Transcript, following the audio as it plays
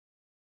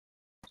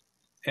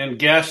and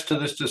guests to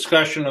this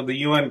discussion of the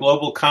UN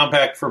Global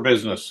Compact for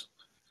Business.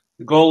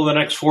 The goal of the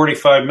next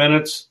 45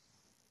 minutes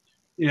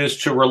is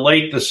to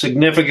relate the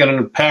significant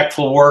and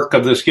impactful work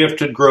of this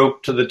gifted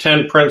group to the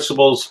 10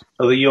 principles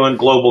of the UN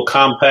Global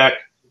Compact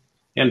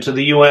and to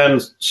the UN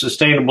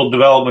Sustainable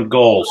Development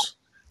Goals.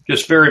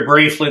 Just very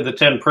briefly, the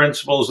 10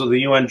 principles of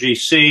the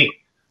UNGC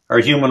are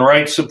human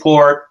rights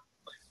support,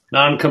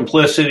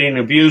 non-complicity in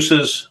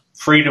abuses,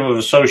 freedom of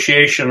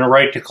association and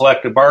right to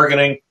collective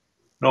bargaining,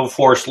 no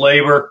forced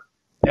labor,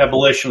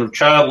 abolition of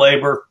child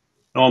labor,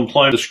 no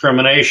employment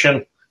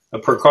discrimination, a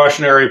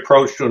precautionary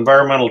approach to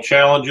environmental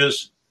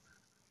challenges,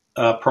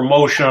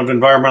 promotion of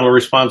environmental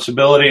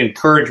responsibility,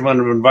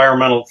 encouragement of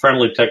environmental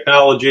friendly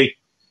technology,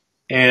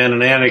 and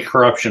an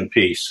anti-corruption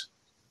piece.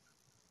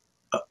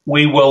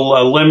 We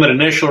will limit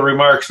initial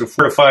remarks to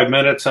 4 to 5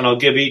 minutes, and I'll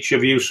give each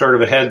of you sort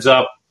of a heads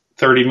up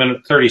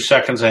 30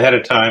 seconds ahead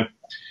of time.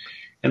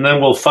 And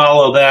then we'll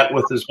follow that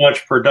with as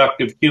much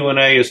productive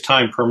Q&A as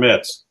time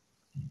permits.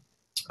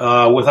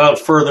 Without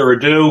further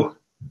ado,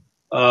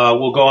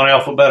 we'll go in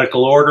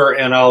alphabetical order,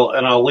 and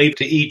I'll leave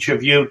to each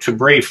of you to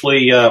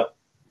briefly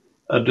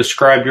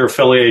describe your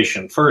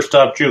affiliation. First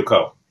up,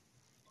 Jouko.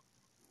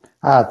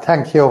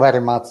 Thank you very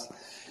much.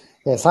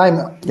 Yes, I'm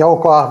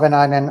Jouko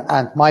Ahvenainen,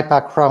 and my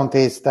background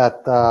is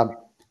that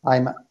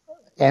I'm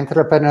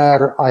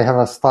entrepreneur. I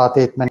have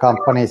started many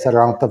companies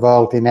around the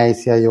world in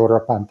Asia,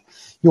 Europe, and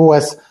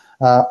US.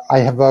 I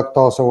have worked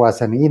also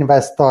as an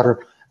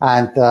investor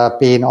and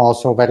been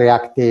also very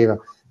active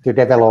to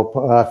develop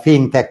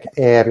fintech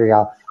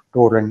area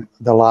during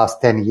the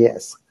last 10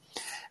 years.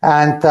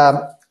 And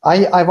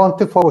I want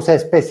to focus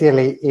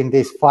especially in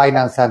this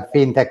finance and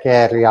fintech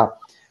area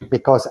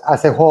because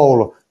as a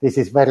whole, this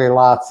is very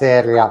large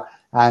area.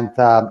 And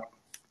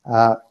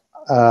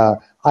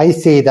I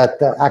see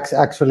that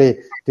actually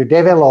to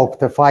develop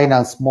the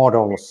finance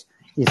models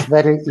is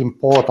very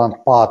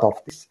important part of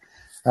this.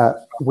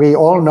 We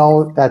all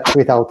know that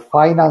without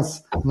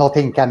finance,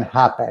 nothing can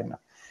happen.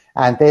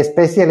 And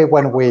especially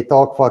when we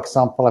talk, for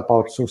example,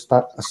 about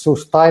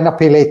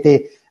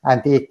sustainability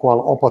and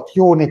equal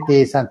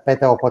opportunities and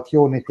better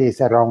opportunities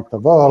around the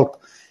world,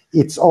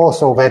 it's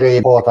also very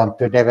important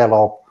to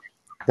develop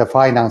the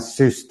finance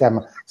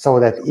system so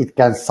that it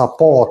can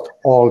support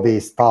all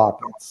these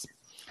targets.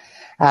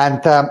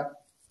 And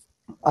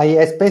I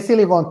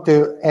especially want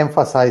to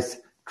emphasize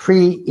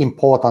 3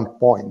 important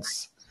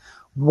points.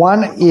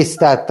 One is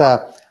that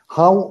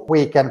how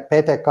we can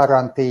better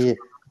guarantee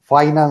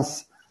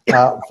finance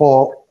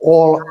for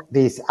all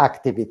these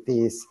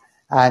activities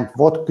and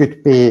what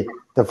could be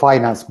the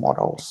finance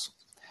models.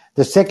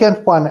 The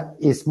second one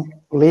is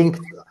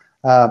linked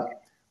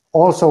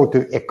also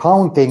to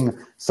accounting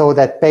so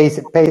that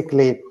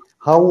basically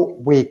how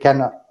we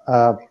can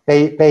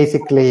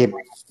basically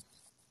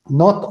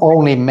not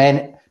only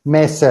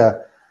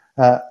measure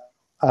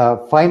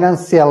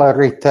financial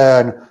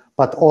return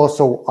but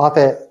also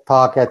other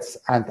targets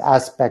and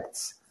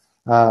aspects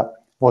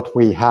what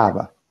we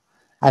have.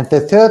 And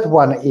the third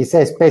one is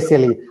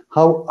especially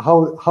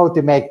how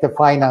to make the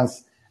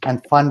finance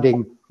and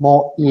funding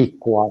more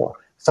equal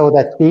so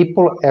that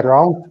people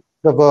around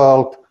the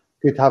world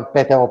could have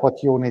better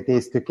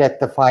opportunities to get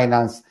the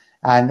finance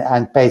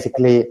and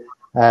basically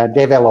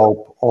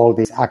develop all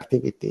these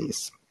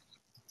activities.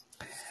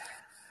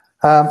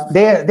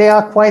 There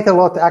are quite a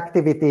lot of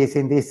activities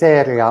in this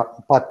area,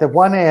 but the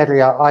one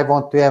area I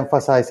want to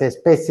emphasize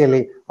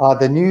especially are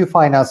the new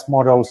finance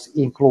models,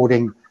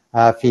 including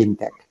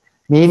fintech.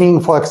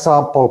 Meaning, for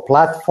example,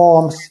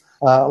 platforms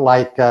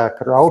like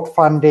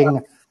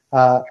crowdfunding,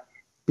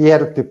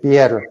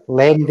 peer-to-peer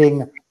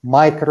lending,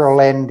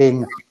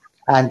 micro-lending,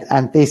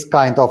 and this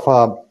kind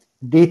of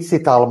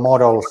digital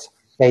models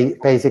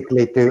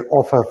basically to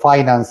offer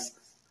finance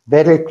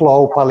very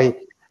globally.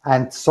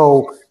 And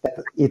so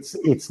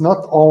it's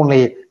not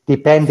only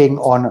depending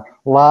on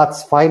large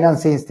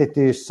finance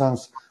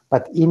institutions,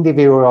 but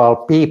individual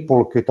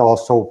people could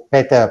also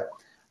better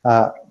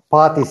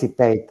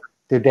participate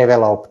to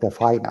develop the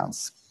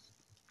finance.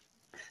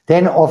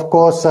 Then, of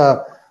course,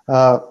 there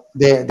are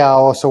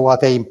also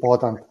other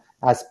important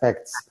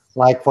aspects,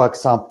 like, for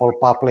example,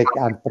 public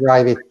and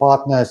private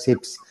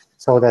partnerships,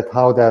 so that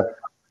how the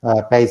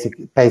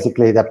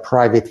basically the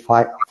private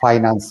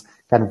finance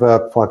can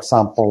work, for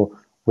example,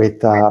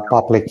 with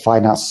public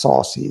finance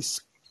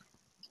sources.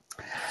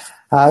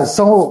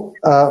 So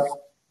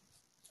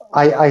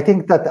I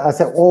think that as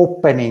an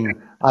opening,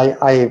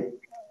 I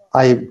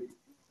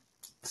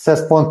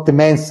just want to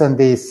mention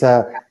these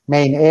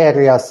main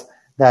areas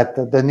that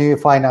the new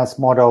finance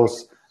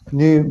models,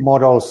 new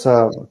models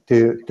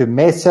to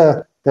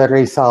measure the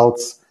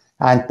results,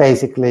 and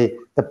basically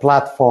the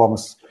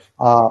platforms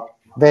are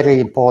very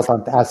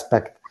important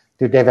aspect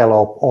to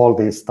develop all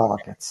these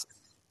targets.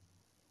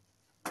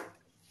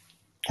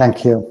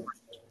 Thank you.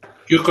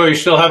 Jouko, you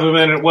still have a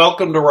minute.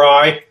 Welcome to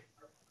Rai.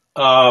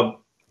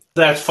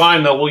 That's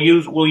fine though.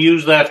 We'll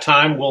use that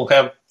time. We'll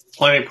have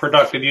plenty of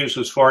productive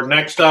uses for it.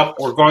 Next up,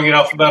 we're going in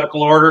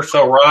alphabetical order.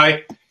 So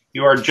Rai,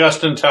 you are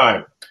just in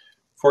time.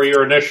 for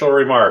your initial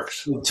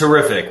remarks.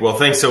 Terrific. Well,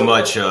 thanks so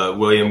much,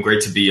 William.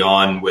 Great to be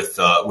on with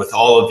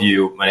all of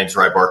you. My name is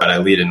Barcott. I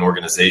lead an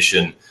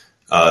organization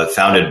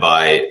founded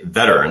by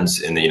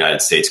veterans in the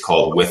United States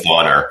called With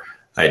Honor.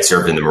 I had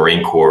served in the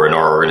Marine Corps, and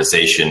our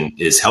organization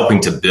is helping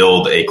to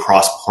build a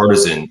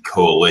cross-partisan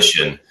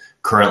coalition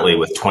currently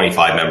with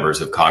 25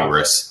 members of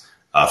Congress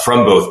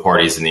from both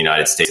parties in the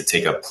United States to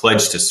take a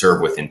pledge to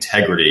serve with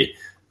integrity,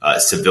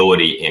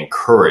 civility, and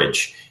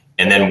courage,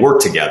 and then work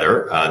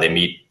together. They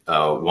meet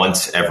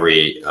once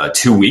every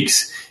 2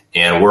 weeks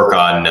and work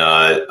on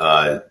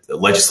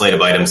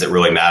legislative items that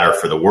really matter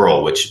for the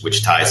world,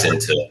 which ties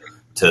into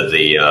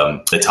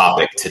the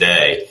topic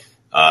today.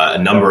 A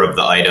number of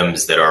the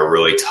items that are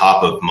really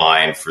top of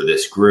mind for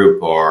this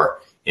group are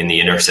in the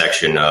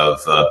intersection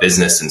of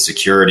business and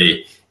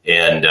security,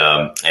 and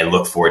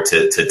look forward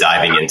to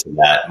diving into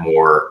that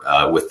more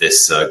with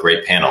this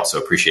great panel. So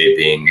appreciate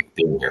being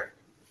here.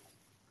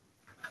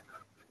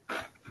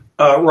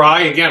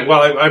 Rye, again,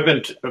 well, I've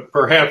been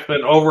perhaps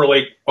been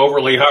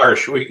overly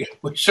harsh. We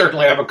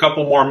certainly have a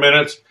couple more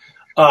minutes.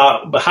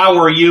 But how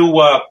are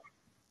you?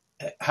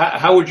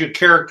 How would you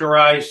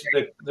characterize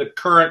the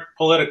current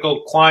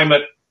political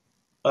climate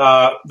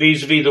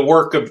vis-a-vis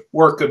the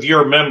work of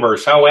your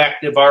members? How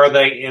active are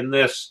they in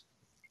this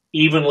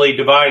evenly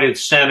divided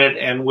Senate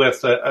and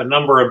with a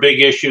number of big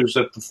issues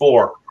at the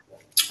fore?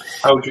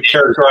 How would you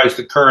characterize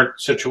the current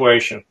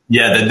situation?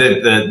 Yeah,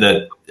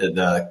 the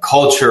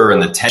culture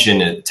and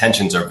the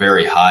tensions are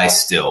very high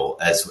still,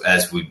 as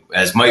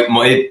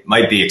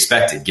might be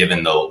expected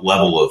given the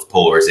level of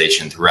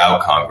polarization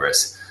throughout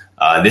Congress.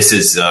 This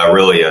is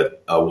really a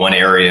one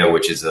area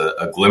which is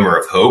a glimmer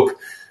of hope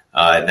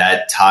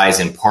that ties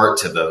in part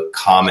to the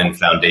common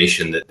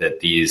foundation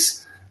that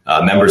these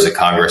members of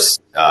Congress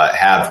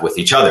have with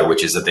each other,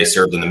 which is that they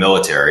served in the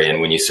military. And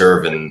when you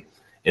serve in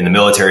the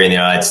military in the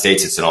United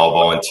States, it's an all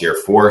volunteer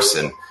force,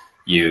 and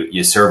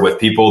you serve with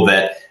people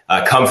that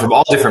come from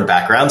all different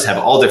backgrounds, have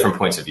all different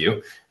points of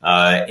view,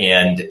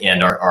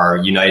 and are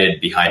united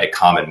behind a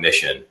common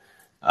mission.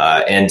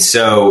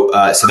 So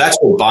that's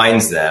what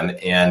binds them,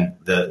 and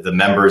the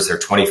members, there are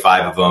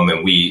 25 of them,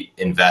 and we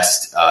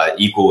invest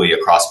equally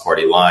across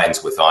party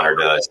lines. With Honor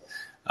does.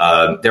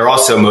 They're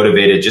also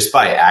motivated just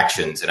by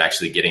actions and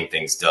actually getting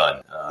things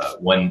done.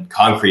 One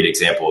concrete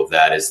example of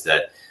that is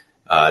that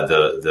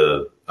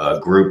the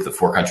group, the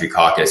Four Country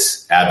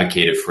Caucus,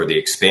 advocated for the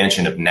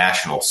expansion of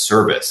national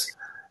service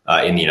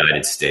in the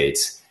United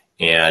States.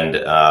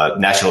 And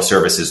national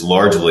service is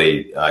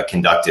largely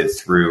conducted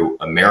through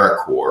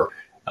AmeriCorps.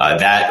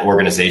 That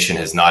organization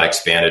has not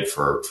expanded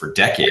for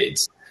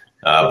decades.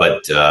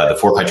 But the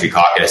Four Country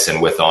Caucus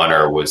and With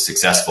Honor was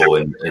successful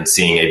in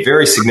seeing a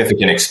very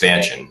significant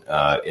expansion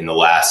in the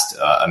last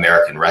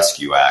American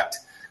Rescue Act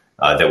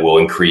that will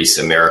increase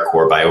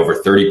AmeriCorps by over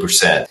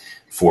 30%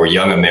 for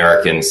young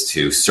Americans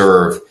to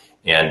serve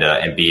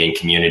and be in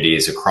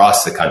communities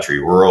across the country,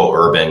 rural,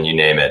 urban, you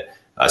name it,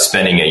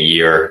 spending a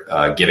year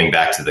giving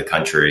back to the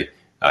country,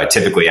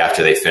 typically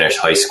after they finish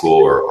high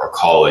school or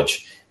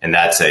college. And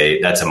that's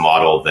a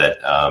model that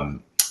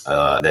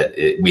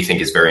we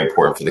think is very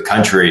important for the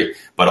country,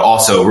 but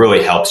also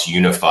really helps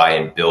unify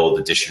and build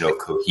additional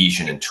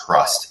cohesion and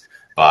trust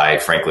by,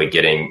 frankly,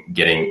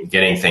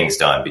 getting things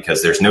done,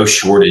 because there's no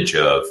shortage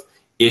of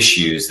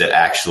issues that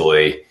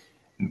actually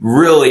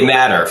really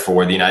matter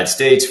for the United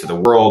States, for the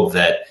world,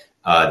 that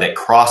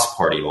cross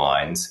party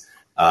lines.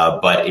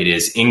 But it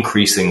is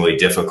increasingly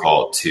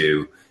difficult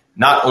to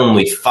not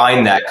only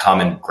find that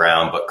common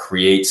ground, but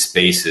create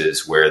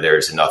spaces where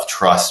there's enough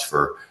trust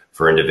for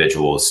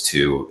individuals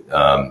to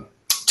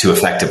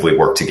effectively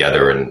work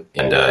together and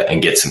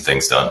get some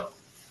things done.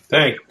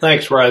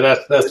 Thanks, Ryan.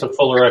 That's a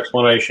fuller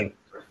explanation.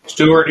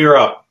 Stuart, you're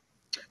up.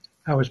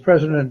 I was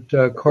President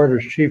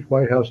Carter's chief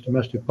White House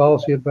domestic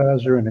policy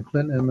advisor in the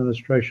Clinton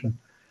administration.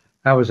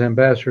 I was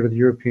ambassador to the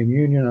European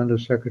Union,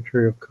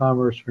 Undersecretary of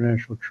Commerce for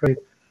International Trade,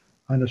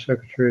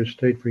 Undersecretary of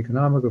State for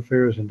Economic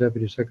Affairs, and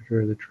Deputy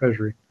Secretary of the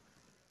Treasury.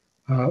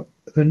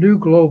 The new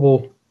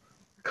global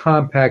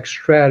compact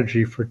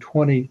strategy for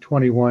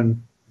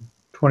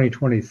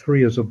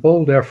 2021-2023 is a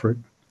bold effort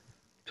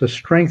to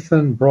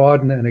strengthen,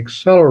 broaden, and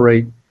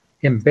accelerate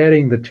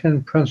embedding the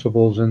 10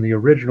 principles in the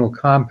original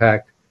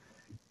compact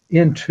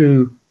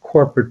into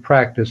corporate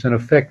practice, in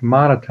effect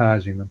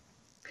monetizing them.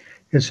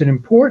 It's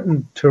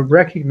important to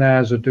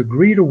recognize the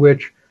degree to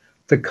which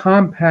the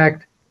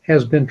compact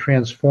has been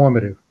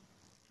transformative.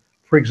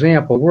 For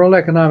example, the World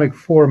Economic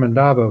Forum in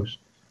Davos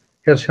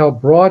has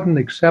helped broaden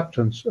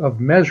acceptance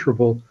of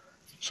measurable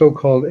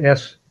so-called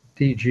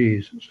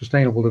SDGs,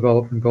 Sustainable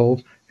Development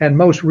Goals, and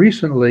most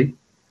recently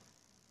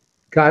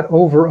got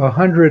over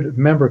 100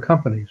 member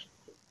companies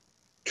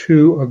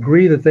to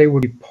agree that they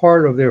would be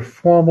part of their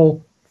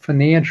formal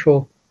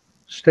financial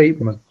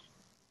statements.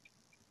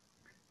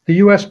 The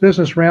U.S.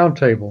 Business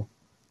Roundtable,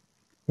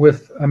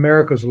 with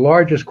America's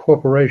largest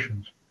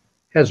corporations,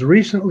 has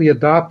recently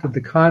adopted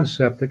the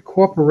concept that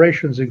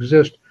corporations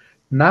exist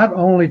not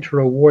only to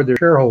reward their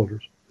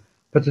shareholders,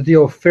 but to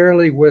deal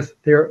fairly with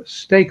their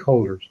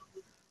stakeholders,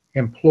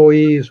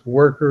 employees,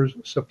 workers,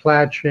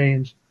 supply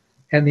chains,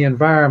 and the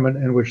environment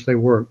in which they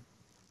work.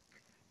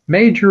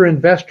 Major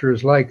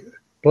investors like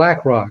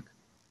BlackRock,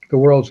 the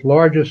world's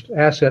largest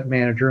asset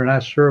manager, and I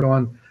served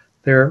on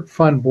their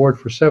fund board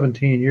for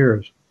 17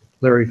 years,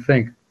 Larry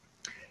Fink,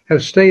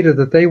 have stated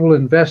that they will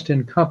invest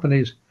in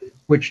companies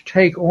which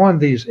take on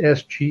these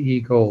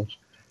SGE goals,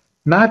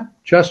 not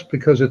just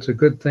because it's a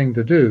good thing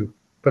to do,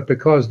 but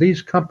because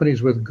these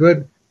companies with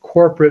good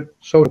corporate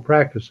social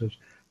practices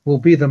will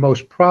be the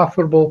most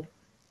profitable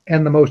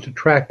and the most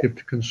attractive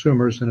to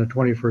consumers in the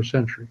 21st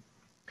century.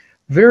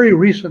 Very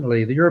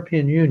recently, the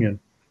European Union,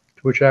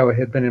 to which I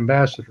had been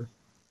ambassador,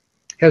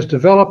 has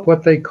developed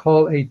what they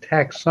call a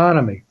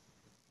taxonomy,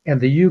 and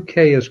the UK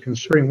is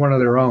considering one of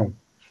their own.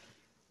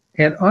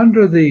 And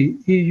under the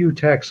EU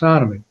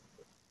taxonomy,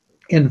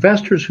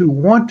 investors who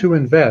want to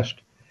invest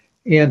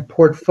in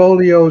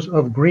portfolios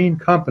of green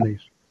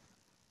companies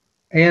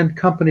and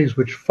companies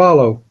which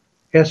follow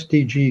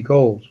SDG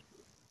goals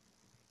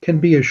can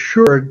be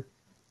assured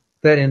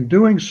that in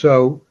doing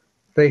so,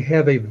 they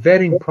have a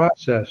vetting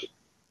process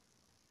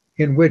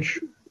in which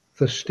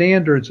the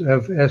standards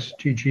of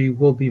SDG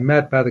will be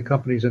met by the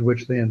companies in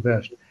which they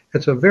invest.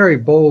 It's a very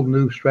bold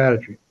new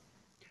strategy.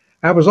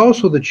 I was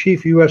also the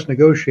chief U.S.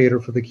 negotiator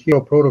for the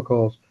Kyoto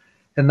Protocols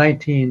in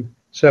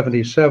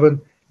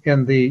 1977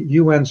 in the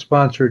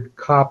UN-sponsored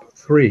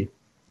COP3.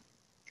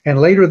 And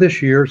later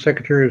this year,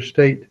 Secretary of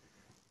State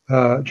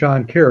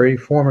John Kerry,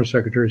 former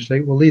Secretary of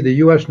State, will lead the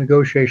U.S.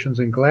 negotiations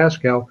in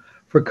Glasgow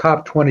for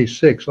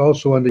COP26,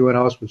 also under UN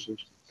auspices.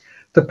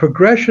 The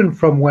progression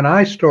from when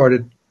I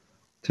started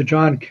to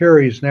John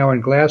Kerry's now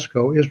in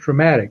Glasgow is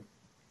dramatic.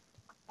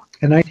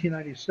 In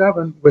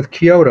 1997, with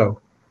Kyoto,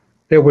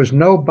 there was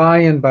no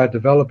buy-in by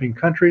developing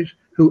countries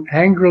who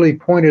angrily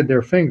pointed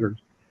their fingers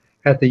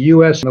at the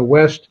U.S. and the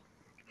West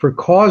for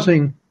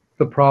causing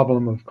the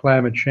problem of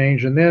climate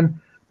change, and then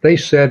they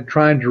said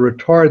trying to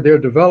retard their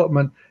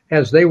development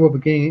as they were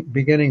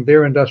beginning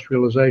their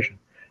industrialization,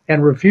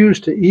 and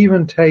refused to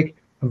even take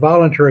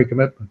voluntary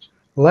commitments.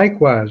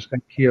 Likewise,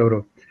 at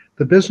Kyoto,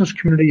 the business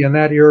community in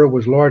that era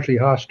was largely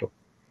hostile.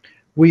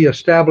 We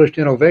established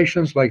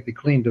innovations like the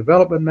Clean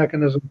Development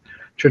Mechanism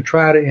to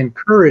try to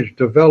encourage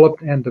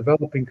developed and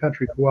developing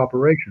country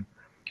cooperation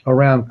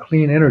around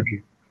clean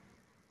energy.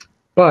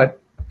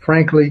 But,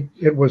 frankly,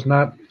 it was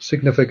not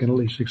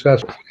significantly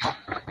successful.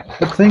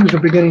 But things are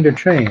beginning to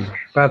change.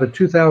 By the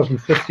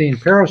 2015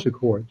 Paris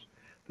Accords,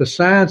 the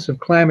science of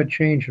climate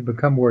change had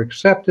become more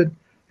accepted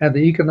and the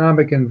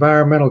economic and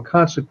environmental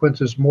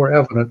consequences more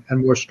evident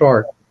and more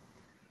stark.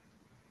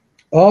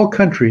 All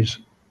countries,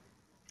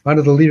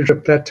 under the leadership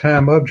at that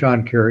time of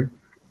John Kerry,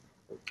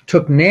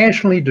 took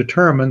nationally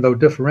determined, though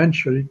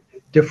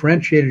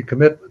differentiated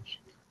commitments.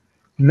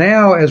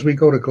 Now, as we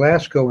go to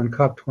Glasgow and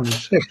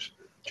COP26,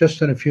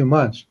 just in a few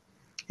months,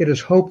 it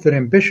is hoped that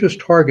ambitious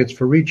targets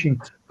for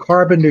reaching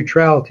carbon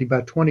neutrality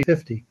by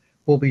 2050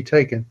 will be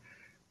taken,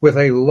 with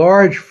a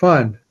large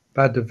fund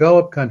by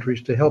developed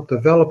countries to help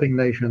developing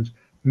nations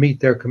meet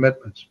their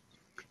commitments.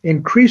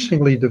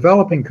 Increasingly,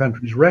 developing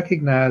countries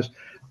recognize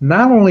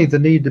not only the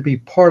need to be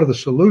part of the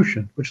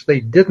solution, which they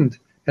didn't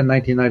in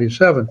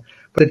 1997,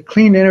 but that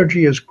clean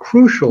energy is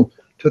crucial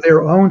to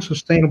their own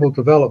sustainable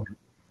development.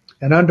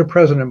 And under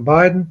President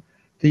Biden,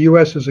 the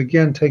U.S. is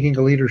again taking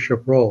a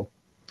leadership role.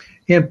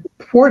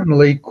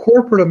 Importantly,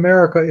 corporate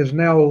America is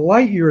now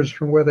light years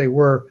from where they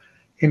were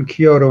in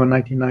Kyoto in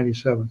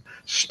 1997,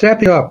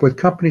 stepping up with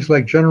companies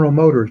like General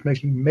Motors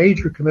making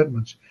major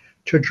commitments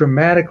to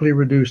dramatically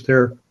reduce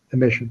their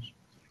emissions.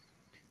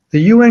 The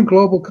UN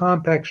Global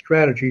Compact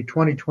Strategy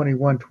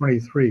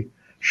 2021-23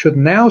 should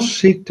now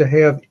seek to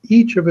have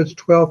each of its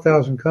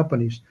 12,000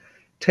 companies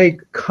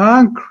take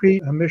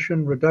concrete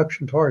emission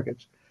reduction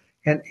targets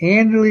and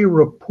annually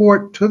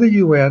report to the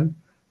UN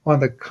on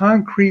the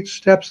concrete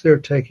steps they're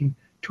taking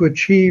to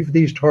achieve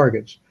these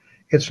targets.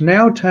 It's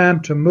now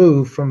time to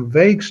move from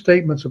vague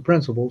statements of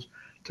principles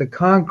to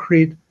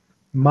concrete,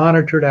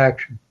 monitored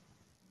action.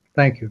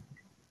 Thank you.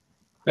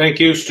 Thank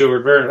you,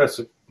 Stuart. That's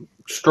an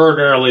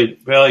extraordinarily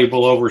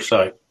valuable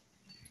overview.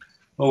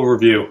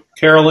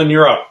 Carolyn,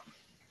 you're up.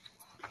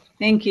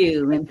 Thank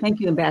you, and thank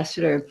you,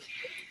 Ambassador.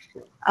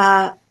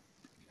 I've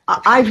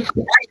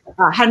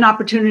had an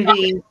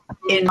opportunity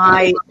in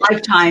my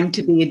lifetime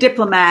to be a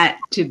diplomat,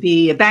 to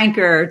be a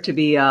banker, to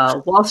be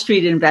a Wall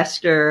Street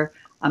investor,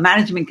 a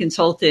management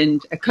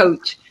consultant, a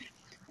coach.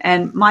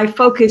 And my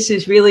focus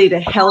is really to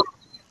help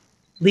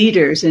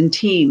leaders and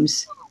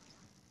teams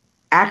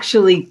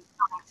actually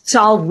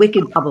solve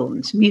wicked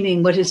problems,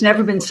 meaning what has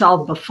never been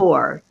solved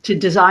before, to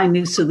design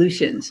new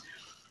solutions.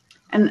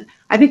 And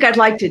I think I'd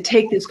like to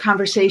take this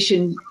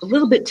conversation a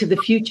little bit to the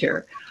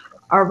future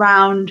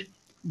around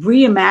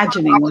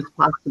reimagining what's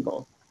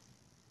possible.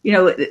 You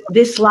know,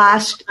 this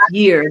last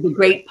year, the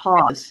Great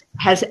Pause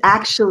has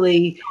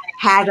actually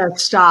had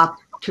us stop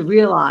to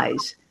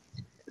realize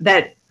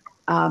that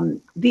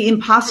the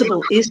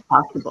impossible is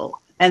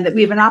possible and that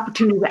we have an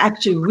opportunity to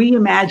actually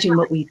reimagine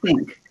what we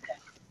think.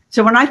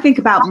 So when I think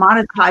about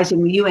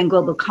monetizing the UN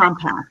Global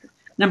Compact,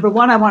 number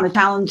one, I want to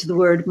challenge the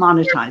word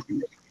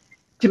monetizing.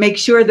 to make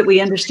sure that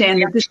we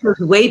understand that this goes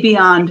way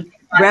beyond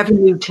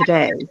revenue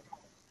today,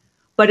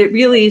 but it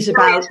really is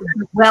about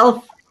the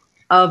wealth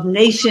of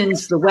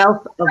nations, the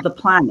wealth of the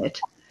planet,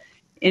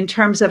 in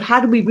terms of how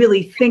do we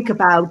really think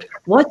about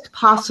what's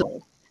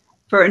possible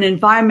for an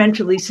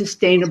environmentally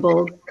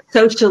sustainable,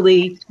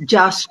 socially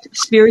just,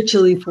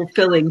 spiritually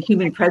fulfilling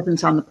human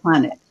presence on the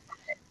planet,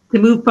 to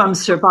move from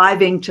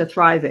surviving to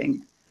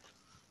thriving.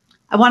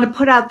 I want to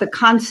put out the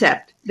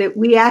concept that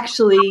we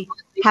actually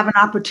have an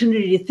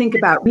opportunity to think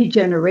about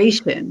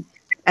regeneration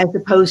as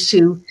opposed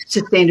to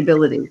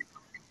sustainability.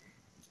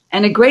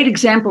 And a great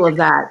example of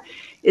that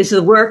is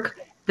the work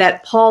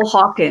that Paul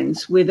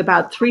Hawkins, with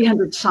about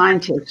 300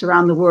 scientists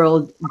around the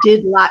world,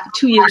 did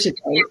 2 years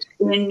ago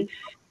in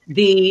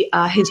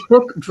his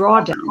book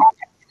Drawdown,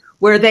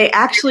 where they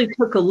actually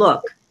took a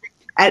look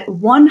at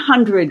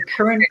 100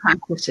 current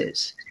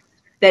practices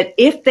that,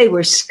 if they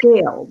were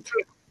scaled,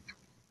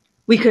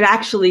 we could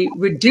actually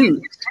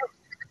reduce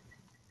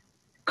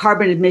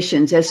carbon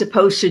emissions as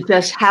opposed to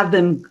just have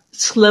them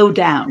slow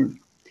down.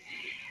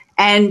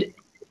 And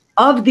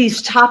of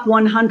these top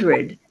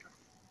 100,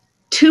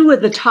 2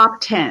 of the top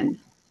 10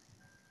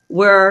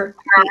 were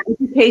the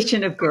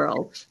education of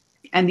girls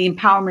and the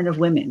empowerment of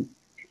women.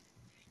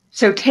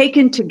 So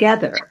taken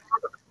together,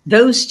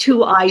 those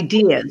 2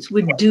 ideas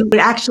would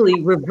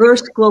actually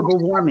reverse global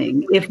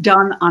warming if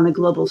done on a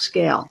global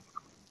scale.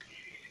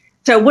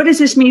 So what does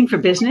this mean for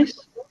business?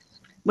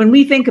 When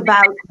we think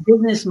about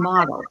business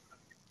model,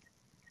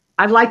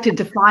 I'd like to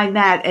define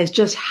that as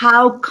just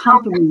how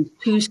companies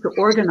choose to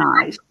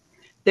organize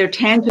their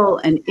tangible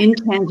and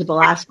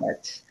intangible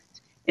assets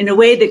in a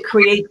way that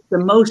creates the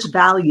most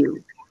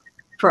value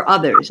for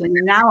others. And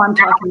now I'm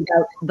talking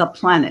about the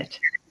planet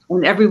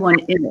and everyone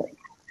in it.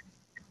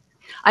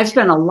 I've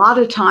spent a lot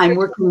of time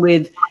working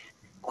with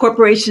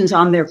corporations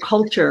on their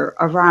culture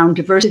around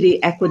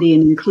diversity, equity,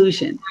 and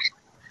inclusion.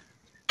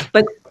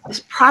 But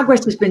this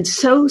progress has been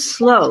so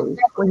slow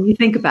when you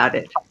think about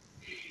it.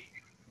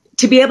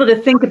 To be able to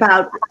think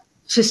about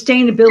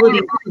sustainability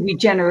and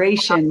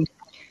regeneration,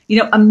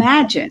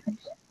 imagine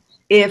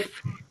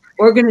if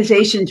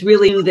organizations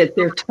really knew that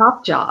their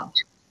top job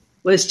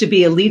was to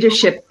be a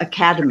leadership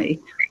academy,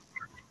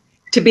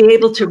 to be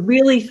able to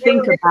really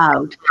think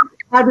about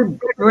how to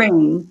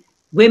bring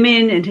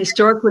women and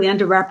historically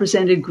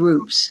underrepresented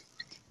groups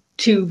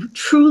to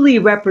truly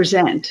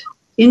represent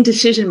in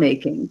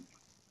decision-making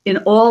in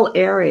all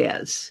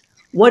areas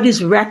what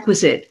is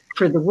requisite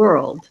for the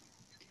world.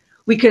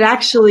 We could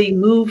actually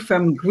move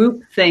from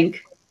group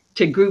think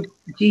to group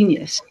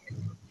genius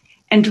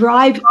and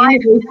drive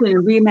innovation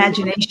and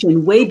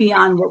reimagination way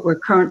beyond what we're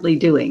currently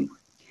doing.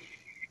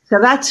 So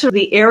that's sort of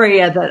the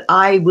area that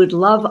I would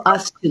love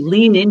us to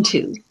lean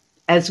into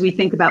as we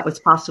think about what's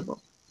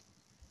possible.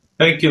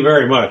 Thank you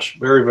very much.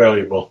 Very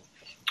valuable.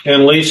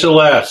 And Lisa,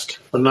 last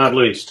but not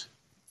least.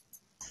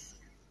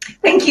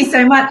 Thank you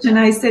so much. And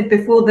I said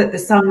before that the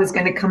sun was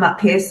going to come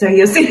up here, so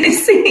you're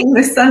seeing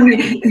the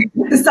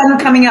sun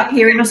coming up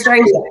here in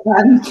Australia.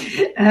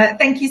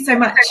 Thank you so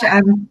much.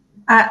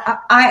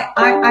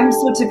 I'm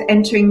sort of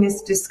entering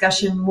this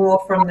discussion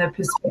more from the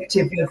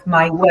perspective of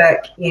my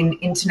work in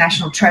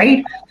international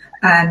trade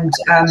and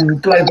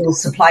global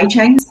supply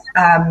chains,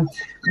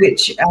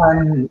 which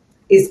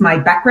is my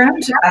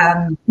background,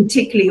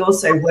 particularly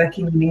also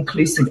working in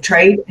inclusive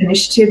trade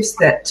initiatives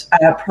that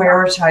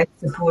prioritize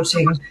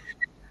supporting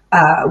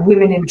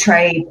women in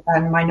trade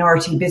and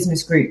minority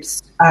business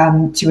groups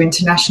to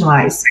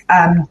internationalize.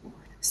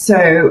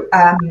 So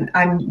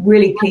I'm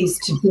really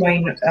pleased to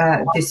join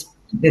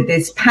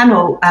this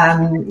panel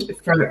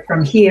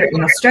from here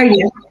in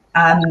Australia,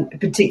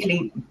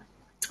 particularly,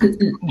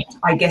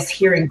 I guess,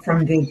 hearing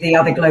from the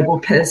other global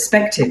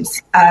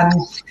perspectives.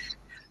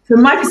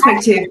 From my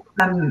perspective,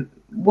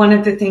 one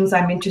of the things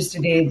I'm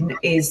interested in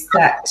is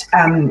that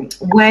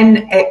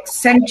when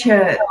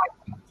Accenture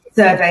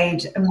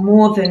surveyed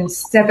more than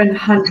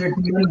 700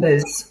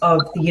 members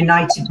of the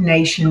United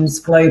Nations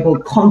Global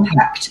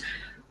Compact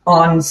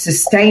on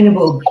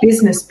sustainable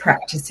business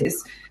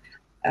practices,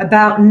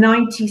 about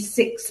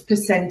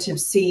 96% of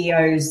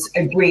CEOs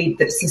agreed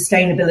that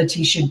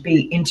sustainability should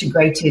be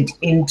integrated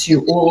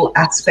into all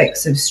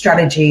aspects of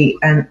strategy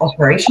and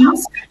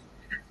operations.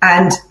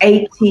 And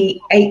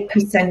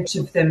 88%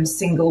 of them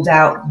singled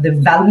out the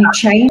value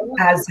chain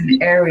as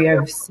an area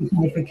of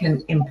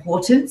significant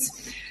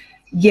importance.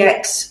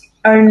 Yet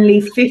only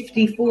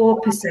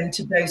 54%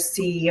 of those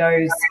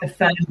CEOs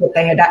affirmed that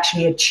they had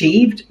actually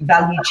achieved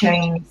value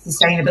chain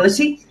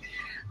sustainability,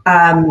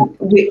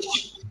 which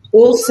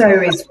also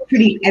is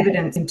pretty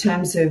evident in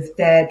terms of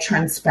their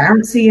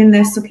transparency in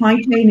their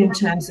supply chain, in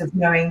terms of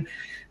knowing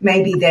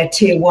maybe their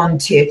tier 1,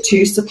 tier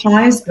 2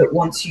 suppliers, but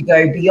once you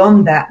go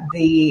beyond that,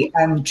 the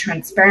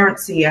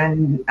transparency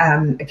and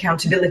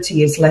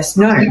accountability is less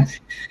known.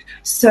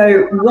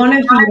 So one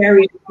of the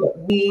areas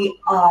that we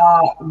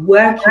are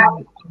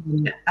working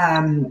in,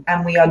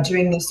 and we are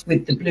doing this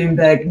with the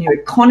Bloomberg New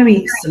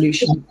Economy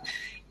solution,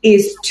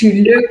 is to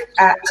look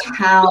at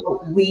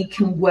how we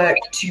can work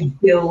to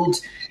build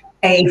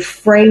a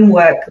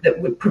framework that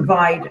would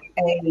provide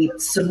a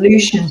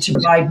solution to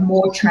provide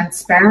more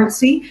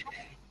transparency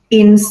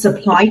in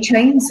supply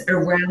chains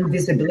around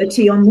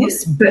visibility on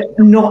this, but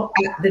not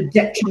at the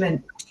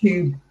detriment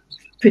to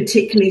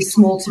particularly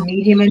small to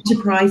medium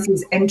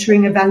enterprises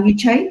entering a value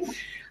chain.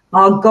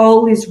 Our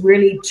goal is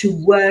really to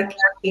work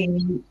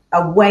in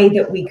a way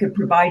that we could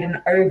provide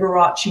an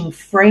overarching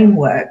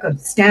framework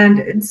of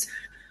standards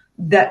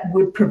that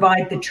would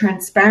provide the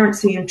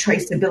transparency and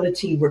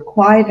traceability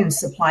required in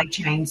supply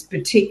chains,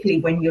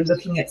 particularly when you're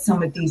looking at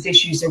some of these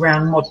issues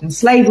around modern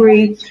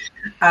slavery,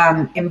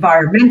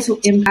 environmental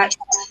impact,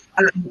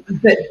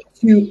 but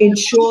to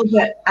ensure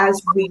that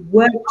as we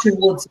work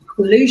towards a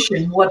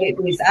solution, what it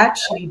is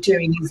actually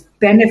doing is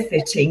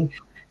benefiting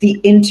the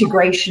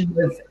integration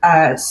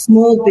of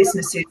small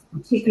businesses,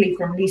 particularly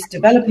from least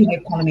developing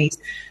economies,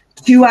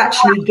 to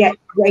actually get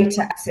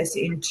greater access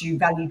into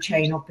value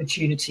chain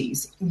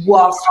opportunities,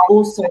 whilst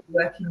also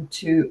working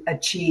to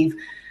achieve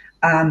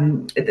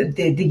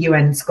the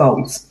UN's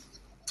goals.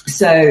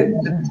 So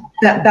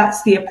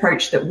that's the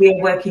approach that we're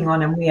working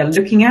on and we are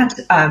looking at,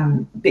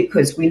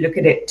 because we look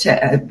at it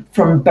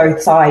from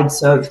both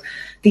sides of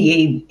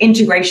the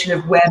integration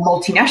of where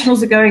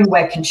multinationals are going,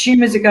 where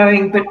consumers are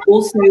going, but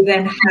also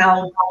then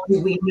how do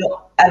we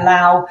not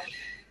allow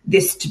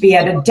this to be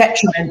at a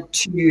detriment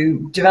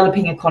to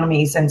developing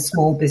economies and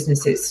small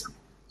businesses.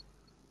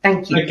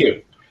 Thank you. Thank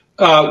you.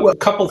 A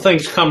couple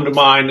things come to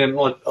mind, and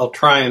I'll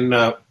try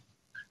and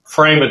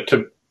frame it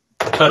to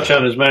touch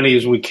on as many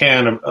as we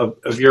can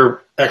of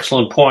your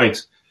excellent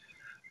points.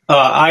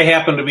 I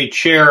happen to be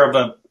chair of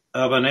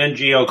an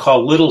NGO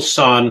called Little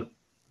Sun,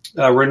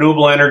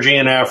 Renewable Energy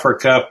in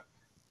Africa,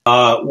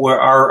 where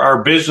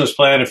our business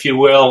plan, if you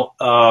will,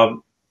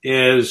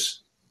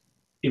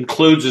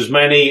 includes as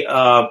many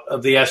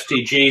of the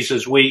SDGs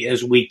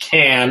as we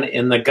can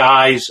in the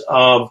guise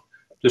of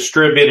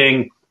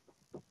distributing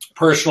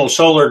personal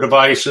solar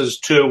devices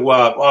to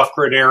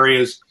off-grid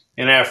areas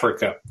in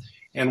Africa.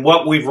 And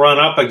what we've run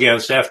up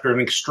against after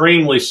an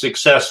extremely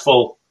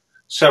successful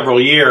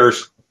several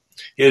years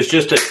is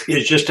just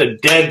a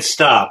dead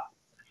stop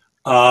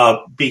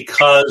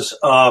because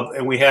of,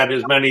 and we had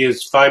as many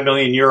as 5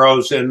 million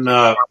euros in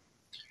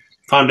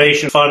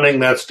foundation funding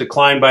that's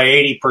declined by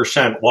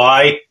 80%.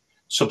 Why?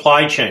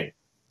 Supply chain.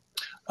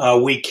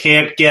 We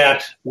can't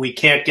get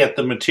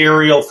the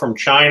material from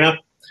China.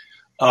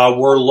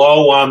 We're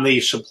low on the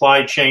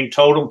supply chain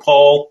totem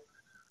pole.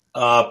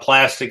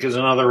 Plastic is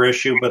another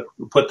issue, but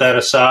put that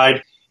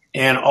aside.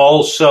 And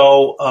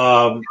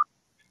also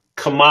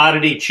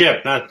commodity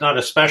chip, not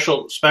a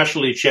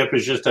specialty chip,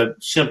 is just a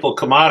simple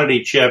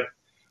commodity chip.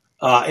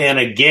 And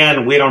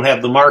again, we don't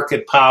have the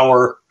market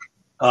power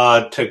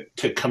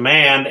to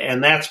command,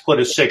 and that's put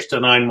us 6 to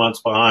 9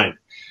 months behind.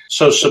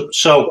 So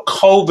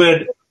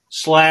COVID /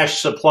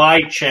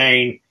 supply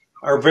chain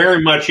are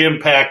very much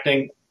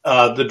impacting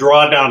the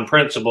drawdown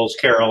principles,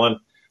 Carolyn.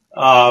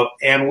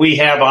 And we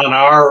have on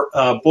our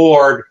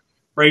board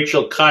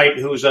Rachel Kite,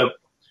 who's a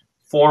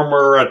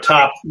former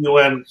top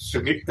UN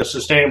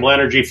Sustainable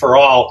Energy for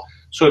All.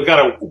 So we've got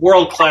a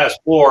world-class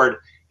board,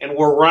 and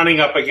we're running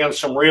up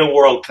against some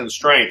real-world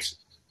constraints.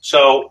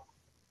 So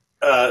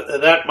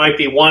that might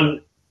be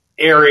one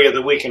area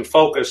that we can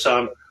focus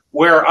on.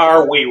 Where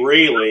are we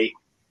really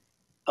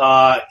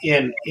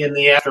in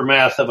the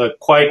aftermath of a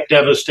quite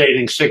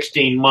devastating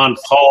 16-month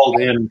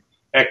halt in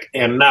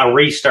and now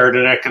restart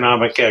in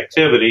economic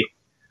activity?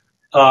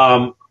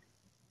 And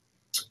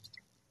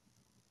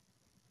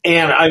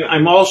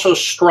I'm also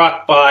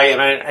struck by, and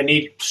I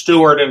need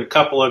Stuart and a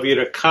couple of you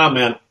to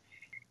comment.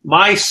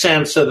 My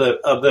sense of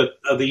the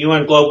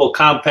UN Global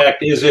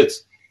Compact is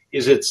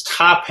it's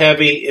top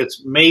heavy.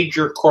 It's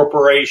major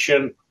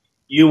corporation,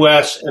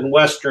 U.S. and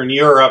Western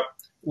Europe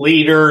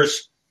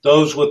leaders,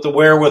 those with the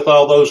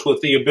wherewithal, those with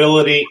the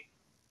ability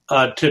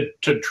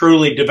to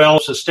truly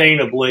develop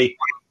sustainably.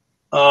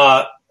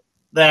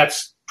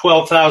 That's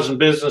 12,000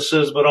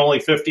 businesses, but only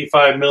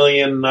 55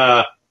 million.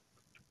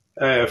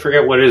 I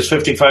forget what it is,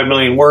 55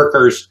 million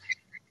workers.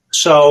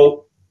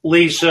 So,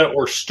 Lisa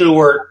or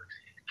Stuart,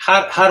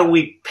 how do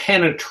we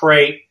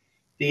penetrate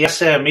the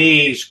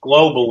SMEs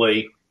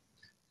globally?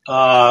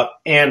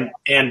 And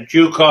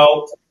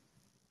Jouko,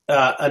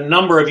 a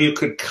number of you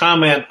could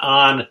comment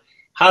on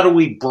how do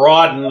we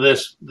broaden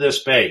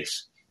this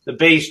base? The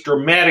base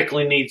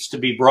dramatically needs to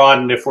be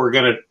broadened if we're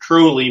going to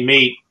truly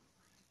meet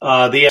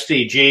the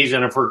SDGs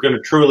and if we're going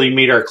to truly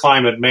meet our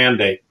climate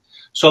mandate.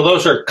 So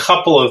those are a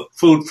couple of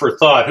food for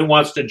thought. Who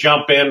wants to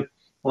jump in?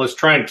 Let's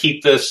try and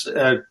keep this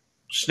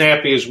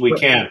snappy as we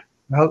can.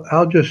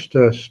 I'll just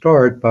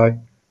start by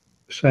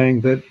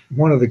saying that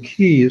one of the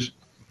keys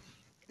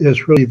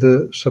is really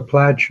the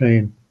supply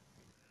chain,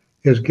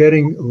 is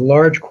getting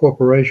large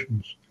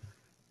corporations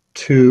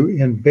to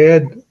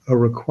embed a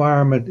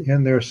requirement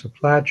in their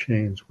supply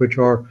chains, which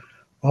are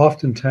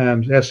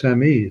oftentimes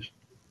SMEs,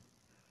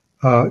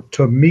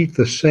 to meet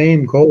the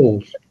same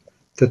goals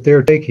that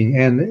they're taking,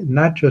 and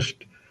not just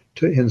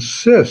to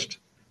insist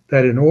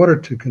that in order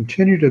to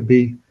continue to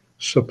be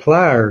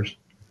suppliers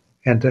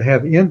and to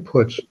have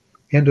inputs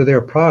into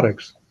their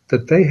products,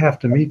 that they have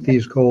to meet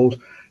these goals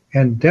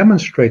and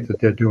demonstrate that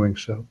they're doing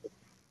so.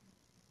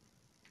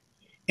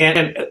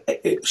 And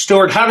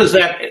Stuart, how does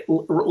that,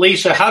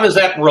 Lisa, how does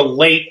that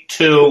relate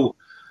to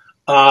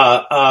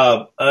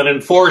an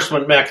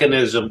enforcement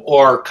mechanism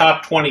or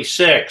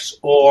COP26,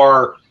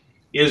 or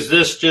is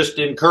this just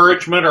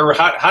encouragement, or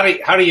how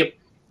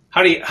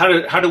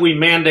do we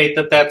mandate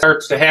that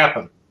starts to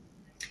happen?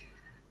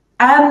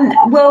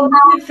 Well,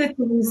 one of the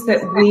things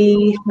that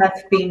we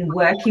have been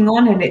working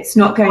on, and it's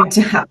not going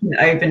to happen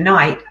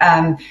overnight,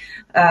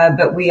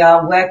 but we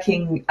are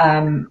working,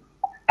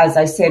 as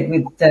I said,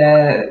 with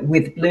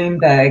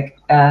Bloomberg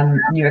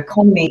New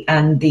Economy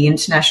and the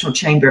International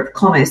Chamber of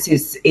Commerce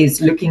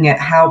is looking at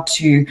how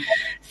to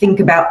think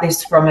about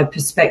this from a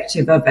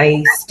perspective of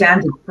a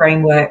standard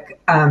framework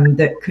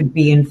that could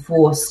be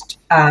enforced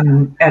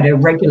at a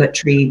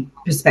regulatory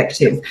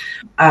perspective,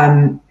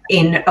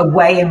 in a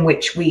way in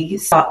which we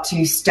start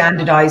to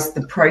standardize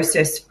the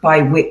process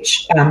by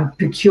which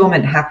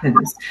procurement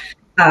happens.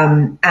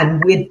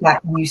 And with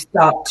that, you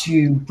start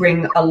to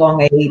bring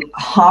along a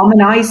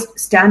harmonized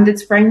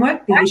standards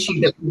framework. The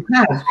issue that we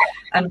have,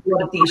 and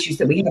one of the issues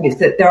that we have, is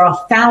that there are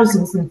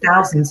thousands and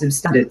thousands of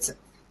standards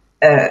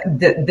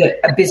that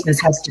a business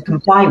has to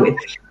comply with.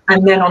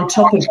 And then on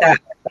top of that,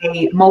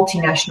 a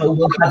multinational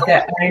will have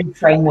their own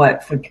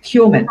framework for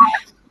procurement.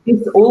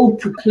 This all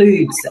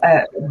precludes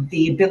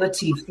the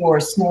ability for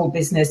a small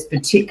business,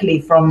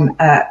 particularly from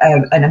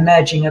an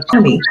emerging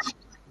economy,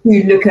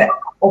 to look at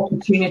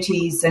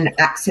opportunities and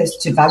access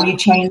to value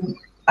chain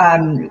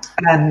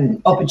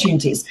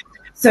opportunities.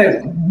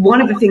 So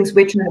one of the things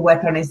we're trying to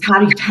work on is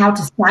how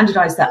to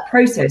standardize that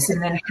process,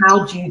 and then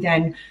how do you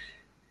then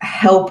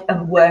help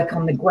and work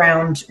on the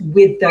ground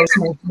with those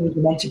small to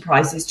medium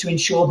enterprises to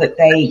ensure that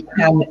they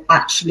can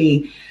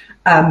actually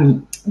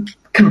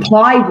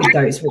comply with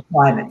those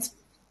requirements.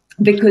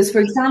 Because, for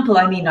example,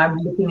 I'm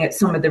looking at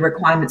some of the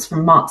requirements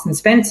from Marks and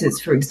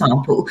Spencer's, for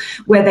example,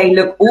 where they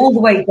look all the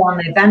way down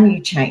their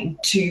value chain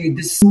to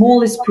the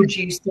smallest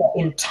producer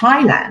in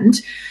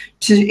Thailand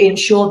to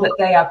ensure that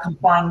they are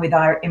complying with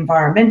our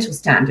environmental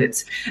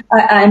standards.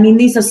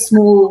 These are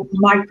small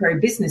micro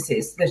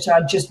businesses that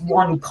are just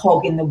one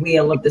cog in the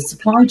wheel of the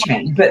supply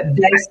chain, but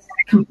their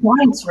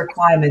compliance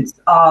requirements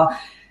are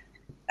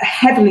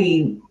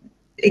heavily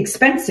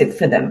expensive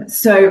for them.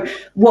 So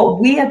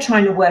what we are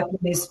trying to work on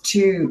is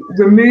to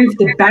remove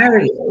the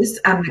barriers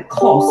and the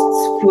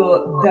costs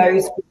for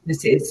those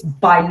businesses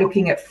by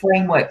looking at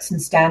frameworks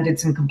and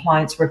standards and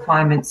compliance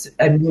requirements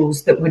and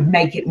rules that would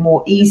make it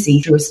more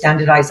easy through a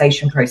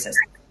standardization process.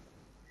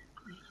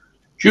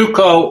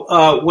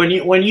 Jouko,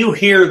 when you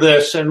hear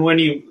this, and when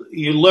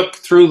you look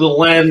through the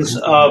lens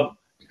of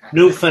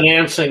new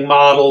financing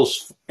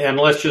models, and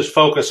let's just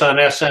focus on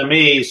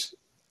SMEs,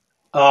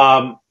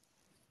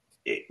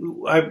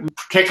 a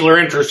particular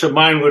interest of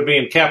mine would be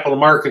in capital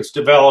markets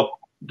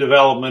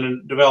development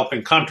in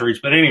developing countries.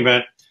 But in any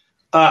event,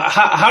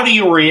 how do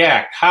you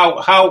react?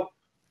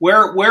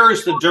 Where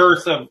is the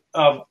dearth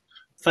of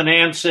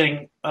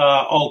financing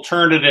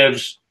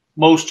alternatives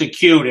most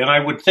acute? And I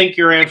would think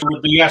your answer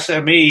would be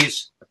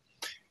SMEs.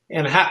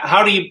 And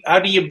how do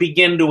you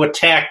begin to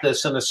attack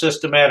this in a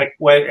systematic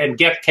way and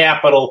get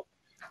capital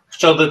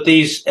so that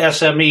these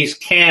SMEs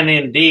can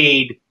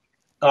indeed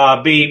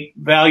be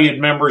valued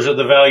members of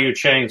the value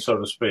chain, so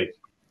to speak?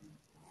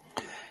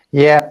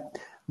 Yeah,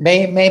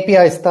 maybe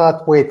I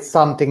start with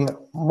something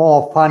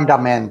more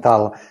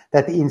fundamental,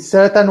 that in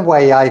certain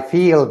way I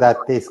feel that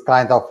this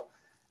kind of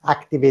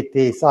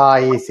activities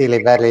are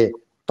easily very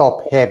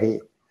top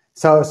heavy.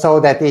 So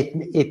that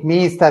it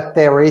means that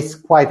there is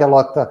quite a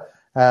lot of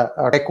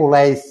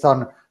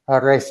regulation,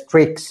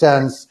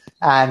 restrictions,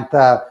 and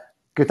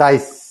could I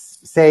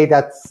say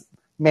that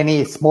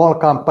many small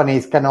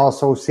companies can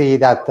also see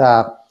that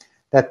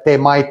there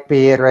might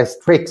be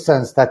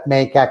restrictions that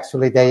make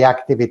actually their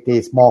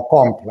activities more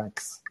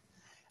complex.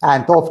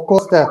 And of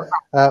course,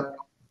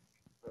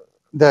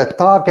 the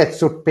target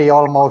should be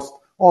almost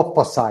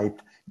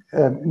opposite,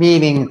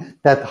 meaning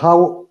that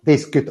how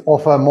this could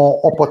offer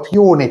more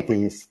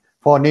opportunities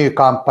for new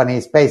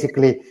companies,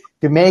 basically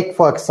to make,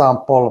 for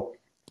example,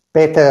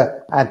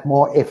 better and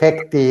more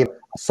effective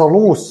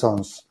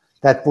solutions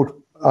that would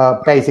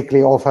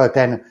basically offer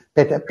then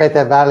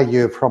better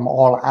value from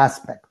all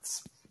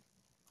aspects.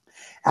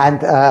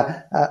 And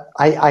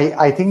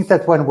I think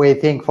that when we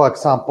think, for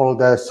example,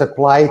 the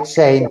supply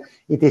chain,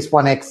 it is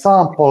one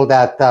example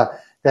that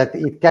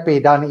it can be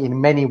done in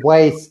many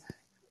ways.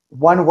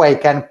 One way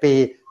can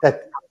be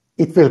that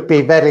it will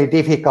be very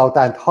difficult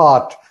and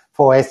hard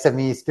for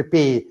SMEs to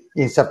be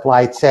in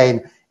supply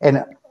chain.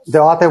 And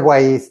the other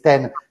way is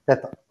then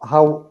that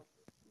how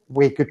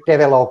we could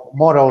develop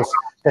models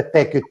that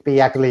there could be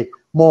actually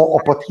more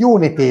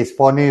opportunities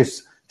for new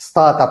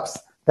startups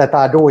that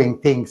are doing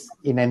things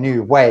in a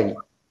new way.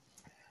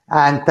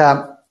 And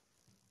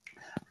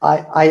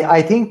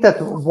I think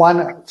that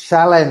one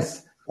challenge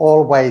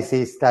always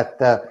is that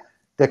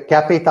the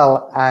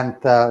capital and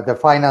the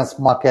finance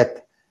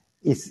market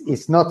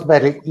is not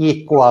very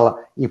equal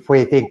if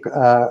we think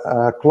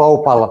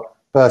global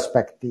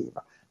perspective.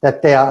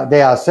 that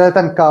there are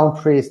certain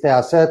countries, there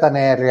are certain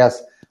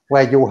areas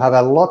where you have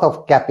a lot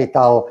of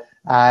capital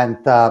and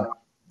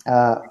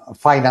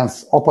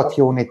finance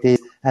opportunities,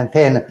 and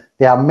then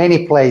there are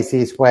many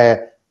places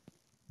where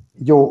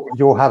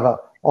you have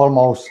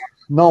almost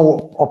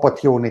no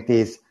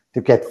opportunities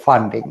to get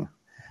funding.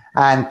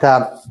 And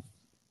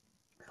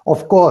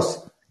of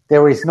course,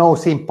 there is no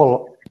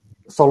simple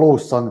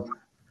solution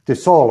to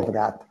solve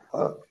that.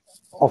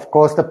 Of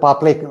course, the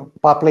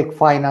public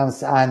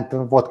finance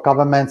and what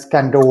governments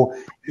can do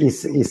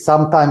is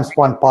sometimes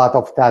one part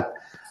of that.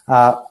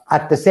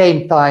 At the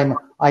same time,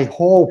 I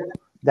hope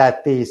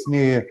that these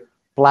new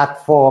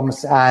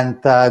platforms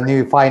and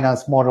new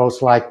finance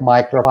models like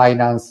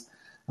microfinance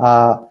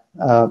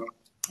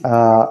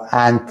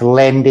and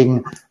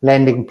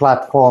lending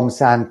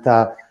platforms and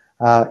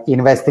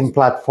investing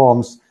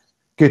platforms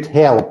could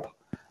help.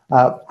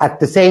 At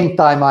the same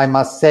time, I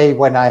must say,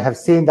 when I have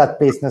seen that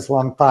business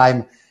long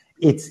time,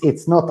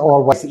 it's not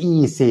always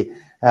easy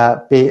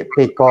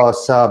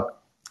because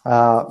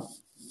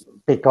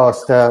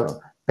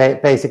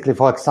basically,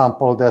 for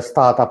example, the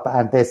startup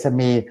and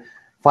SME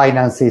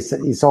finance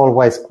is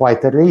always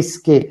quite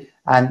risky,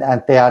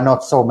 and there are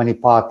not so many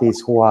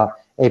parties who are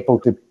able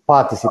to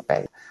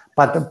participate.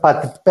 But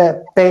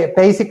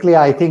basically,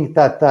 I think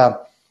that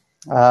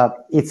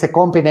it's a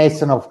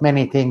combination of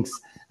many things,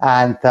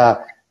 and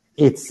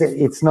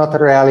it's not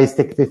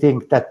realistic to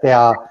think that there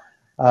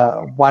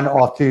are one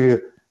or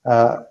two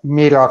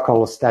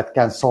miracles that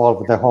can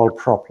solve the whole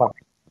problem.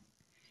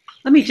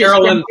 Let me just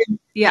Carolyn,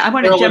 I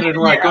want to jump in.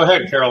 Right. Go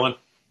ahead, Carolyn.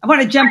 I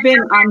want to jump in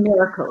on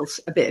miracles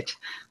a bit.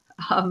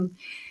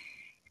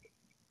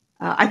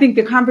 I think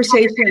the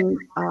conversation,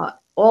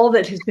 all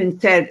that has been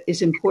said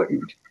is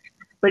important,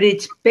 but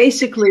it's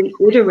basically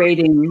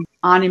iterating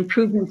on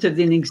improvements of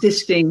an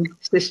existing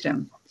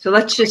system. So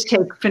let's just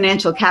take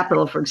financial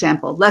capital, for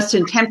example. Less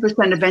than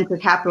 10% of venture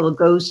capital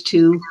goes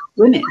to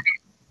women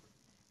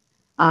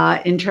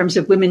in terms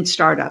of women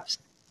startups.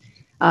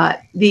 I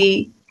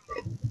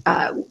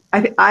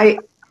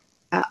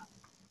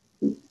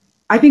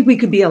think we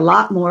could be a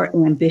lot more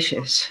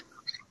ambitious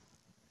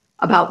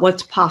about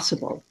what's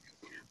possible.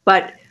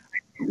 But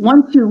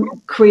once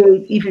you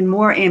create even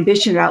more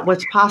ambition about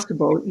what's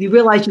possible, you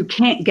realize you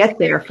can't get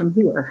there from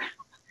here.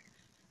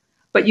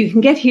 But you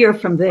can get here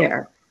from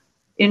there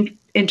in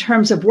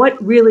terms of what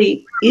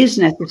really is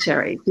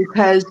necessary.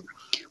 Because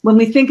when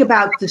we think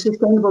about the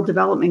Sustainable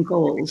Development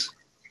Goals,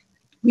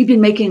 we've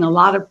been making a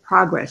lot of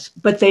progress,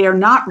 but they are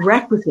not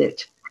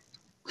requisite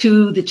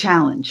to the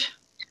challenge.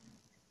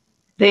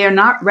 They are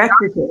not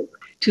requisite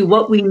to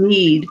what we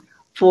need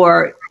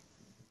for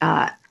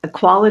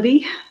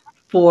equality,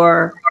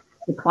 for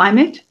the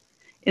climate,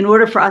 in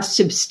order for us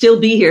to still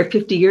be here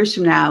 50 years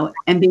from now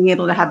and being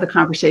able to have the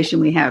conversation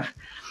we have.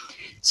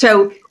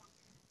 So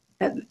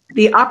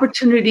the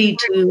opportunity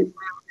to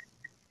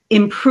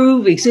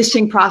improve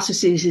existing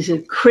processes is a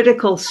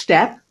critical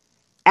step,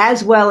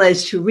 as well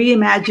as to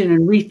reimagine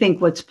and rethink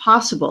what's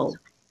possible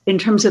in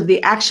terms of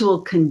the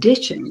actual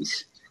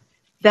conditions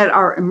that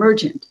are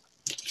emergent.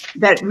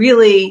 That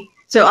really,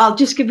 so I'll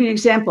just give you an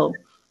example.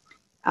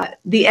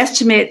 The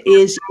estimate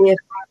is if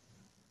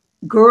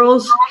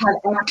girls have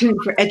opportunity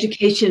for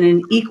education in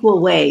an equal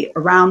way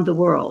around the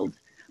world,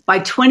 by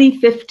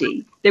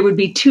 2050, there would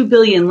be 2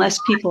 billion less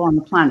people on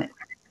the planet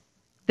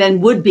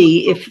than would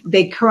be if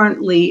they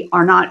currently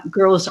are not,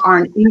 girls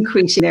aren't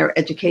increasing their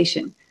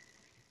education.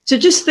 So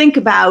just think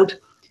about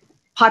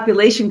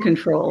population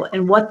control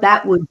and what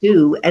that would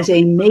do as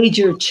a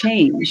major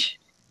change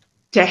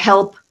to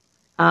help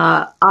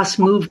us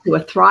move to a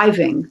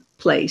thriving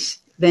place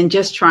than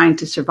just trying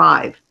to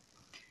survive.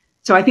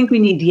 So I think we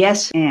need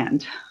yes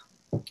and.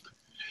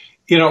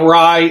 You know,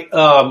 Rai,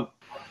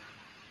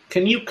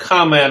 can you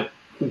comment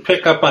and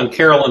pick up on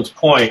Carolyn's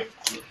point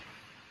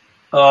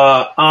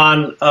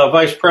on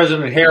Vice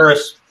President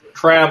Harris'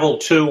 travel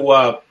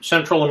to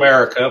Central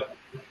America,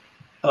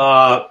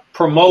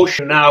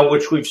 promotion now,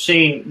 which we've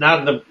seen not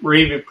in the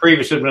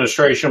previous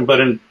administration, but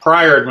in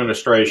prior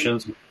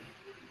administrations,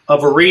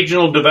 of a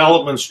regional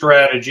development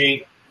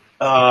strategy,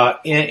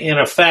 in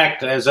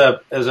effect as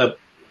a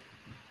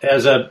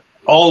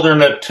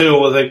alternate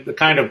to the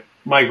kind of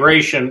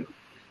migration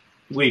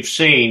we've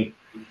seen.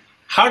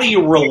 How do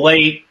you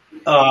relate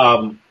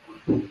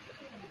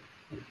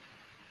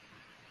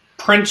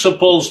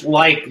principles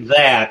like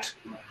that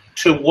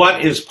to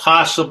what is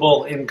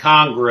possible in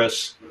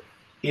Congress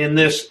in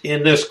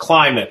this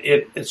climate?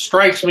 It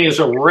strikes me as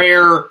a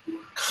rare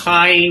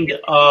kind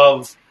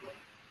of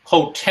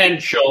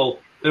potential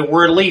that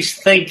we're at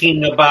least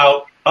thinking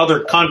about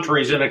other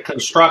countries in a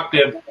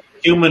constructive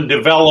human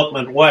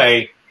development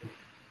way,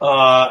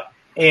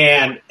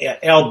 and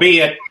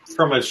albeit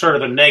from a sort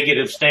of a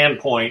negative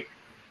standpoint.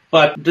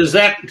 But does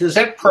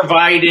that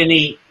provide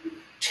any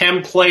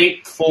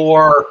template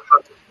for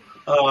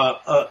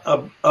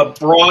a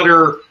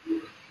broader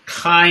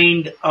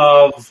kind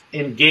of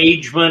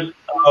engagement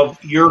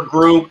of your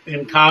group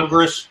in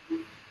Congress?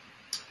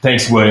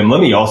 Thanks, William.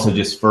 Let me also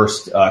just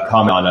first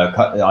comment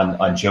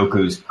on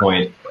Jouko's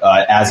point.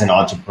 As an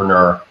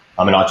entrepreneur,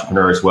 I'm an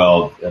entrepreneur as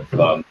well,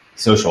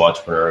 social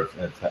entrepreneur.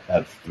 I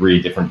have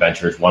 3 different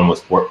ventures. One was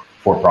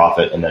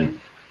for-profit, and then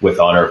With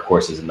Honor, of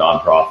course, is a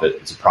nonprofit.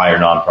 It's a prior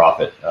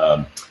nonprofit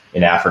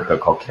in Africa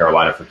called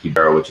Carolina for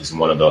Kibera, which is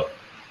one of the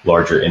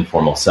larger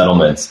informal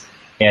settlements.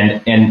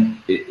 And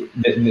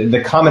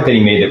the comment that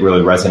he made that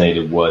really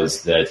resonated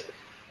was that,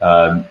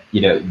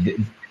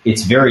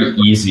 it's very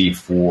easy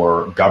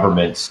for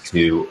governments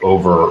to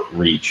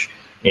overreach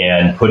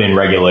and put in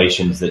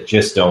regulations that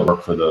just don't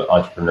work for the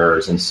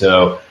entrepreneurs. And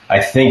so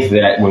I think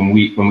that when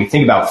we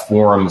think about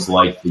forums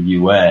like the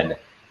UN,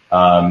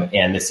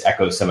 and this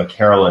echoes some of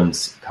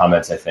Carolyn's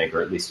comments, I think,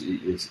 or at least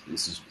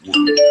this is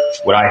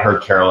what I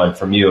heard, Carolyn,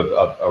 from you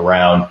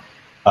around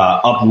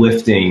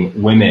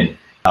uplifting women,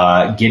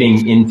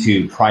 getting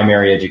into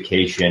primary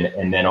education,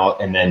 and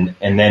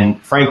then,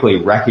 frankly,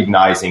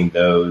 recognizing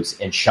those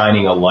and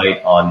shining a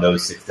light on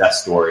those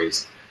success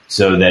stories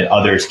so that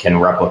others can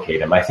replicate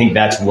them. I think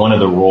that's one of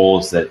the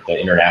roles that the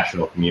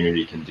international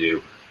community can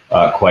do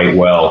quite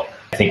well.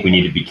 I think we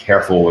need to be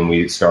careful when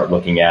we start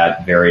looking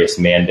at various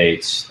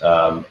mandates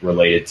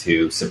related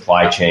to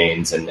supply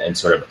chains and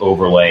sort of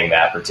overlaying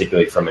that,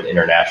 particularly from an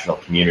international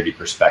community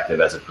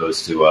perspective as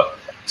opposed to a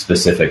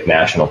specific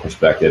national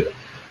perspective.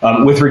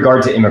 With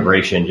regard to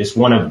immigration, just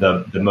one of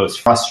the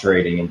most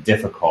frustrating and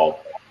difficult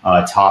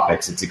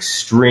topics. It's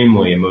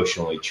extremely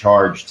emotionally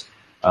charged.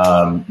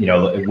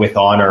 With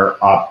Honor,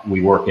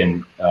 we work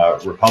in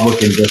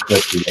Republican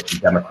districts, we work in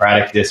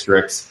Democratic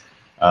districts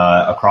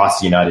across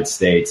the United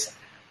States.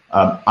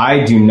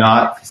 I do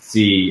not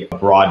see a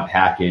broad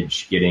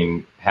package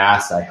getting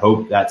passed. I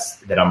hope that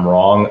I'm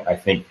wrong. I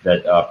think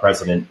that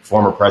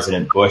former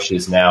President Bush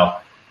is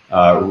now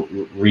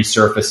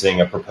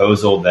resurfacing a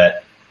proposal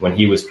that when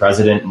he was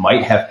president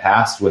might have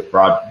passed with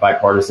broad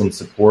bipartisan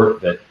support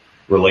that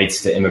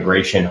relates to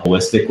immigration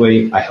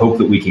holistically. I hope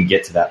that we can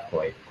get to that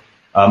point.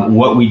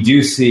 What we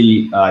do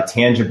see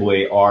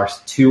tangibly are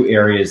 2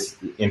 areas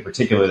in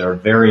particular that are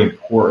very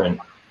important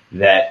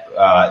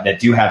that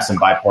do have some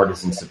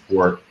bipartisan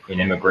support in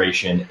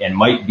immigration and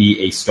might be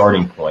a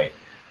starting point.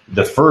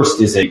 The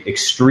first is an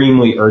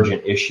extremely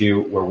urgent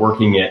issue. We're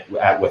working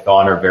with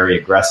Honor very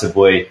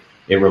aggressively.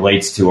 It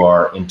relates to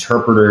our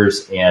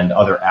interpreters and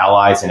other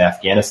allies in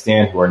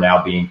Afghanistan who are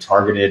now being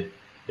targeted.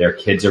 Their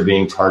kids are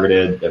being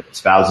targeted. Their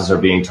spouses are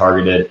being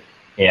targeted.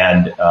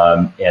 And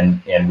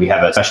we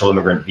have a special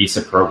immigrant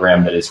visa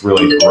program that is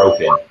really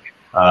broken.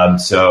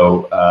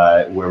 So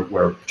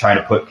we're trying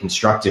to put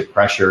constructive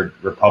pressure,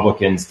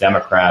 Republicans,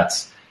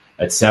 Democrats,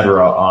 et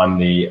cetera, on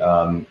the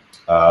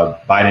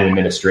Biden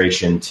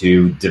administration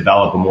to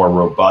develop a more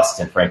robust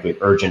and frankly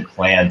urgent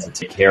plan to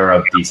take care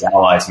of these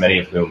allies, many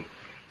of whom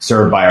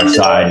serve by our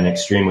side in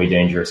extremely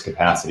dangerous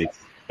capacities.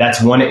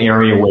 That's one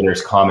area where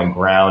there's common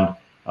ground.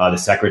 The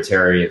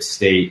Secretary of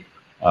State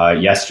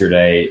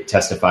yesterday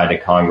testified to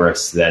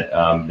Congress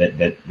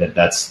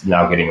that's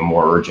now getting a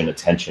more urgent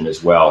attention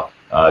as well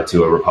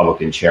to a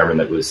Republican chairman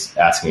that was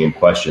asking him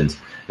questions.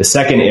 The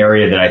second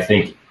area that I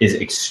think is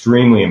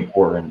extremely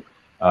important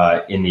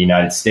in the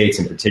United States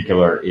in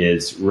particular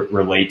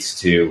relates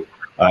to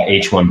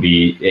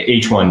H-1B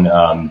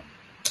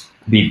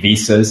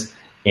visas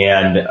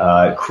and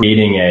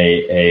creating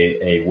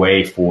a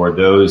way for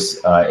those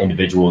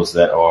individuals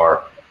that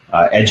are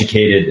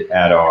educated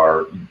at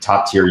our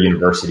top tier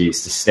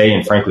universities to stay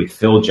and frankly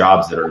fill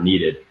jobs that are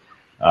needed.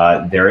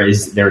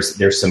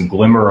 There's some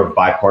glimmer of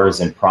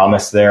bipartisan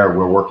promise there.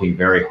 We're working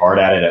very hard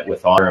at it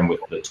with Honor and with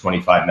the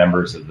 25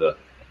 members of the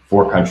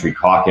 4-country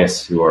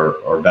caucus who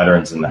are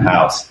veterans in the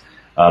House.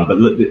 But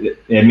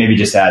maybe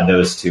just add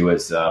those 2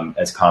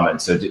 as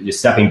comments. So just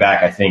stepping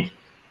back, I think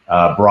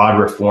broad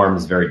reform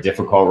is very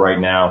difficult right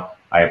now.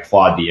 I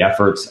applaud the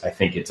efforts. I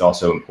think it's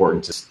also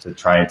important to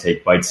try and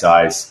take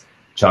bite-sized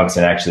chunks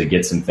and actually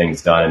get some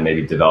things done and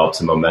maybe develop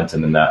some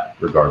momentum in that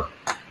regard.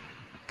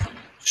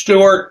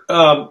 Stuart,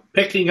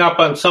 picking up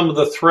on some of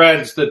the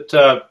threads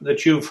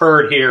that you've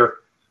heard here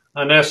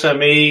on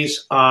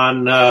SMEs,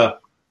 on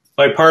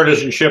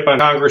bipartisanship on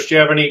Congress, do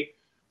you have any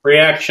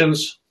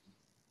reactions?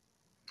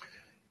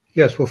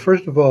 Yes. Well,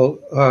 first of all,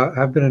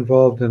 I've been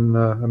involved in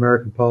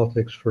American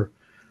politics for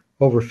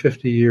over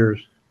 50 years,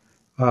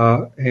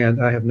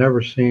 and I have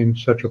never seen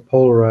such a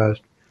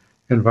polarized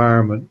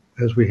environment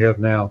as we have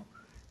now.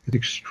 It's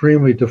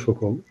extremely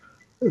difficult.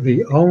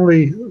 The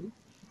only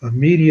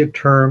immediate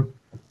term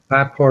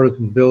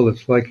bipartisan bill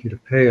that's likely to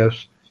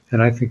pass,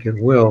 and I think it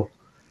will,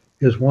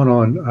 is one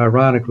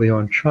ironically,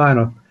 on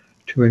China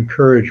to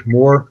encourage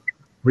more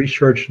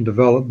research and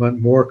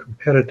development, more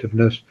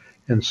competitiveness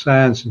in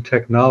science and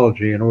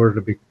technology in order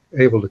to be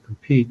able to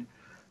compete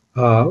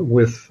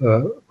with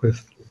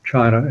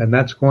China, and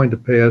that's going to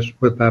pass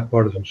with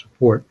bipartisan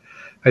support.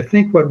 I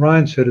think what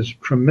Ryan said is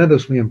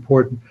tremendously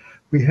important.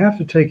 We have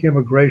to take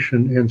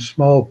immigration in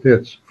small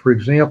bits. For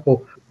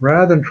example,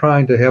 rather than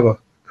trying to have a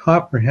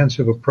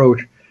comprehensive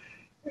approach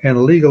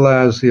and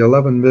legalize the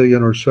 11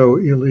 million or so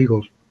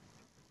illegals,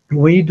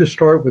 we need to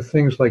start with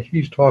things like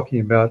he's talking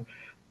about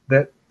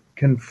that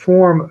can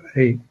form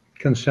a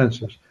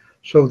consensus.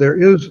 So there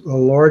is a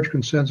large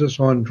consensus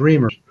on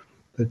dreamers,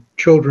 the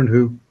children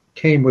who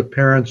came with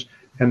parents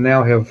and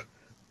now have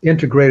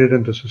integrated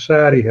into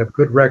society, have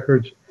good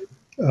records,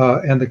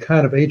 and the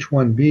kind of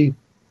H-1B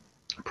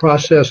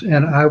process.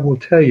 And I will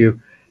tell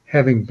you,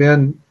 having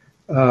been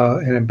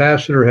an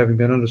ambassador, having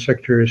been under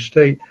Secretary of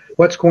State,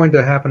 what's going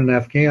to happen in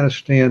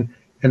Afghanistan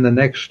in the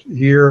next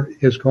year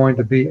is going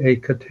to be a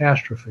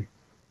catastrophe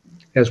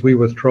as we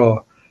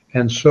withdraw.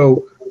 And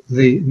so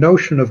the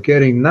notion of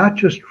getting not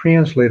just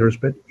translators,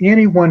 but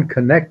anyone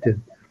connected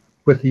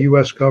with the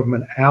U.S.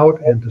 government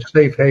out into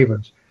safe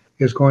havens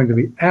is going to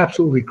be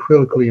absolutely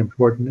critically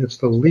important. It's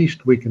the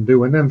least we can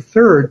do. And then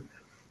third,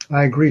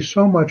 I agree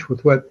so much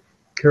with what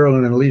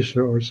Carolyn and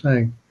Lisa are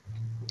saying.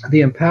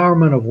 The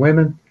empowerment of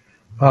women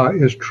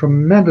is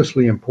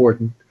tremendously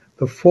important.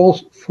 The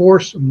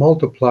force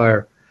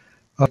multiplier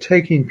of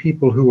taking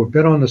people who have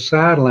been on the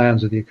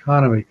sidelines of the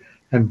economy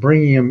and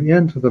bringing them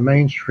into the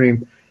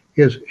mainstream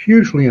is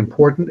hugely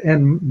important,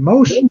 and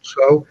most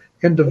so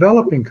in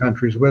developing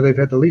countries where they've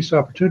had the least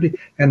opportunity.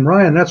 And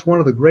Ryan, that's one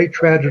of the great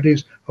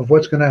tragedies of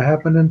what's going to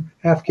happen in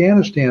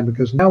Afghanistan,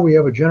 because now we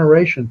have a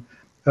generation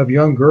of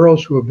young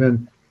girls who have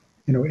been,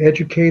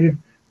 educated,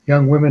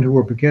 young women who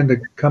are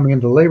coming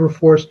into the labor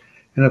force,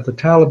 and if the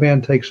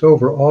Taliban takes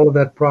over, all of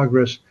that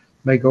progress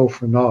may go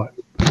for naught.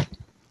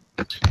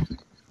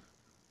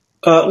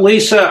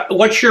 Lisa,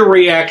 what's your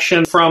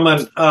reaction from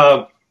an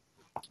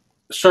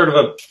sort of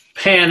a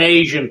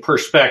Pan-Asian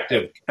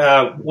perspective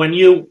when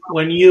you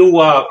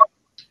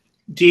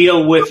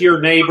deal with your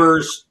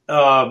neighbors?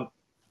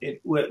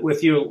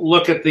 With you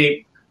look at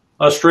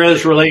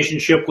Australia's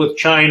relationship with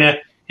China,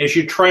 as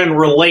you try and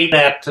relate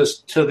that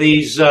to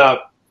these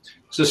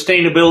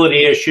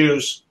sustainability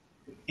issues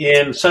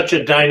in such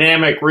a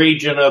dynamic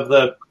region of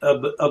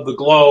the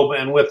globe,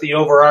 and with the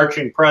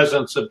overarching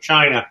presence of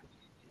China.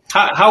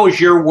 How is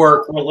your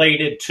work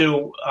related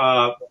to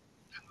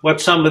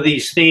what some of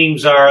these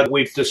themes are that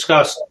we've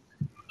discussed,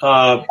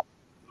 other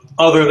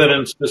than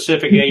in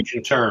specific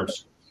Asian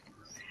terms?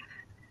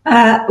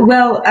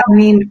 Well, I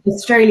mean,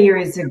 Australia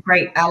is a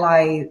great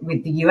ally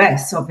with the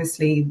US.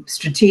 Obviously,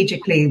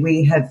 strategically,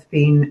 we have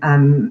been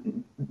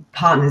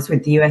partners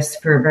with the US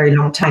for a very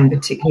long time,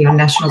 particularly on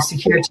national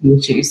security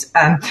issues.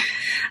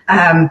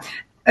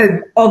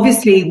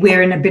 Obviously,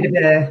 we're in a bit of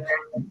a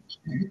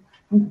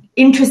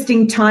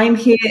interesting time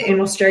here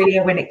in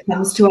Australia when it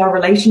comes to our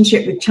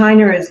relationship with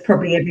China, as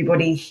probably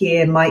everybody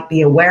here might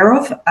be aware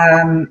of,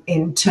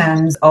 in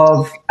terms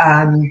of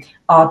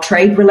our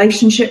trade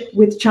relationship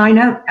with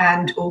China,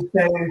 and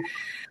also,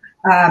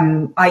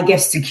 I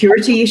guess,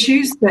 security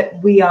issues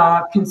that we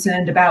are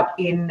concerned about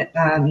in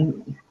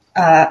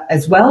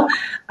as well.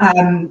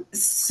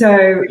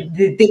 So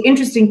the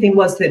interesting thing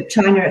was that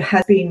China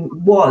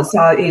was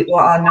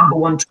our number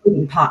one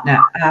trading partner.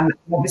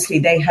 Obviously,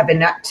 they have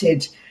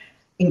enacted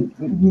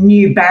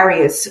new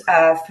barriers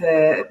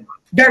for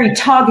very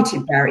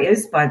targeted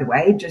barriers, by the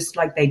way, just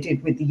like they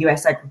did with the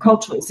US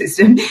agricultural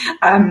system.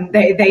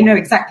 They know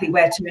exactly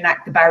where to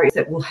enact the barriers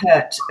that will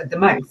hurt the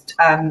most.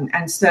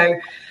 And so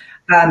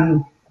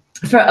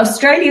for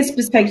Australia's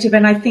perspective,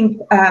 and I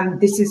think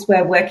this is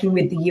where working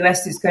with the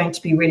US is going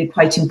to be really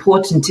quite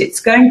important,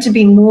 it's going to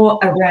be more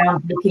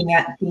around looking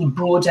at the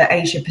broader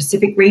Asia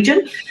Pacific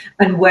region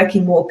and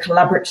working more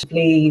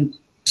collaboratively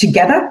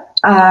together,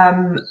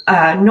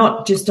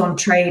 not just on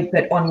trade,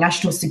 but on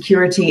national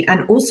security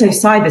and also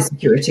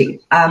cybersecurity.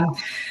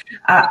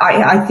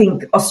 I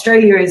think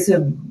Australia is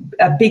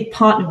a big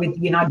partner with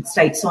the United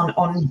States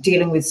on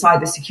dealing with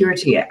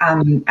cybersecurity,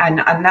 and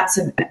that's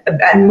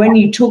and when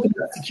you talk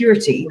about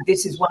security,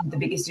 this is one of the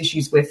biggest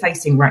issues we're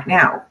facing right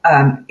now,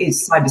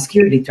 is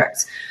cybersecurity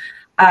threats.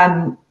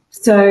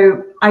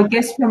 So I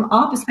guess from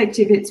our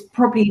perspective, it's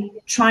probably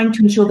trying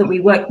to ensure that we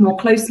work more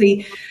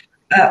closely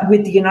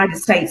with the United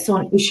States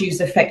on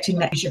issues affecting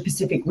the Asia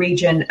Pacific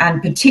region,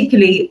 and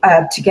particularly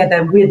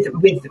together with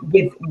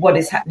what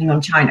is happening on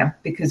China,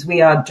 because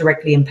we are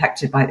directly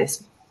impacted by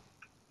this.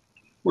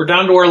 We're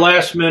down to our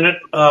last minute.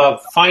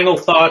 Final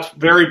thoughts,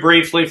 very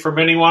briefly, from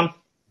anyone?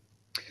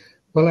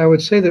 Well, I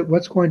would say that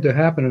what's going to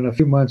happen in a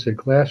few months at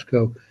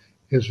Glasgow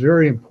is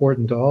very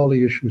important to all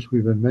the issues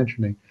we've been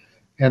mentioning.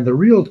 And the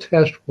real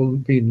test will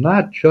be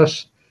not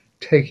just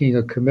taking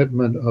a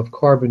commitment of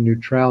carbon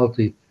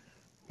neutrality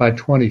by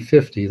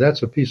 2050.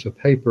 That's a piece of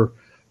paper.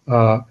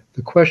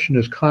 The question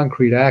is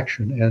concrete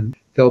action, and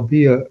there'll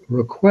be a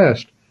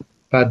request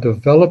by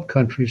developed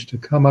countries to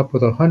come up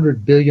with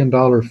 $100 billion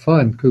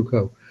fund,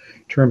 Jouko,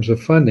 in terms of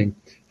funding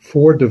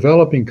for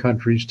developing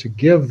countries, to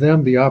give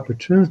them the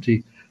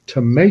opportunity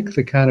to make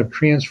the kind of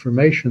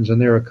transformations in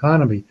their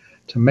economy,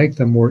 to make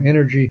them more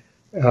energy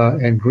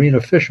and green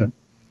efficient.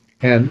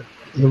 And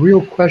the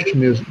real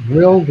question is,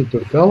 will the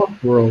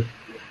developed world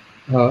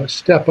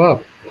step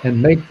up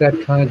and make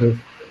that kind of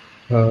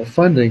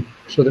funding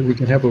so that we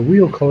can have a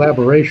real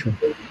collaboration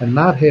and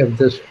not have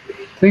this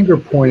finger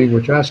pointing,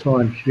 which I saw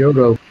in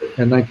Kyoto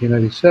in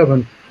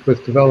 1997,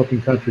 with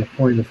developing countries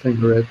pointing the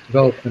finger at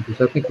developed countries.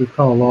 I think we've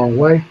come a long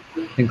way,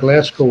 and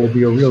Glasgow will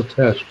be a real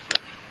test.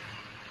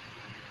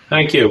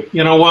 Thank you.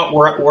 You know what?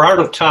 We're out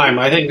of time.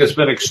 I think it's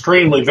been an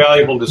extremely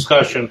valuable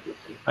discussion.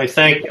 I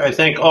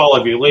thank all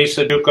of you,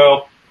 Lisa,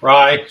 Jouko,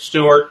 Rai,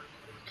 Stuart,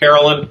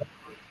 Carolyn.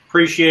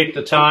 Appreciate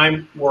the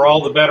time. We're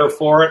all the better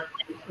for it.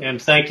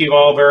 And thank you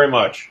all very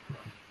much.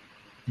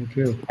 Thank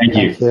you. Thank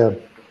you. Thank you. All the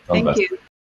Thank best. you.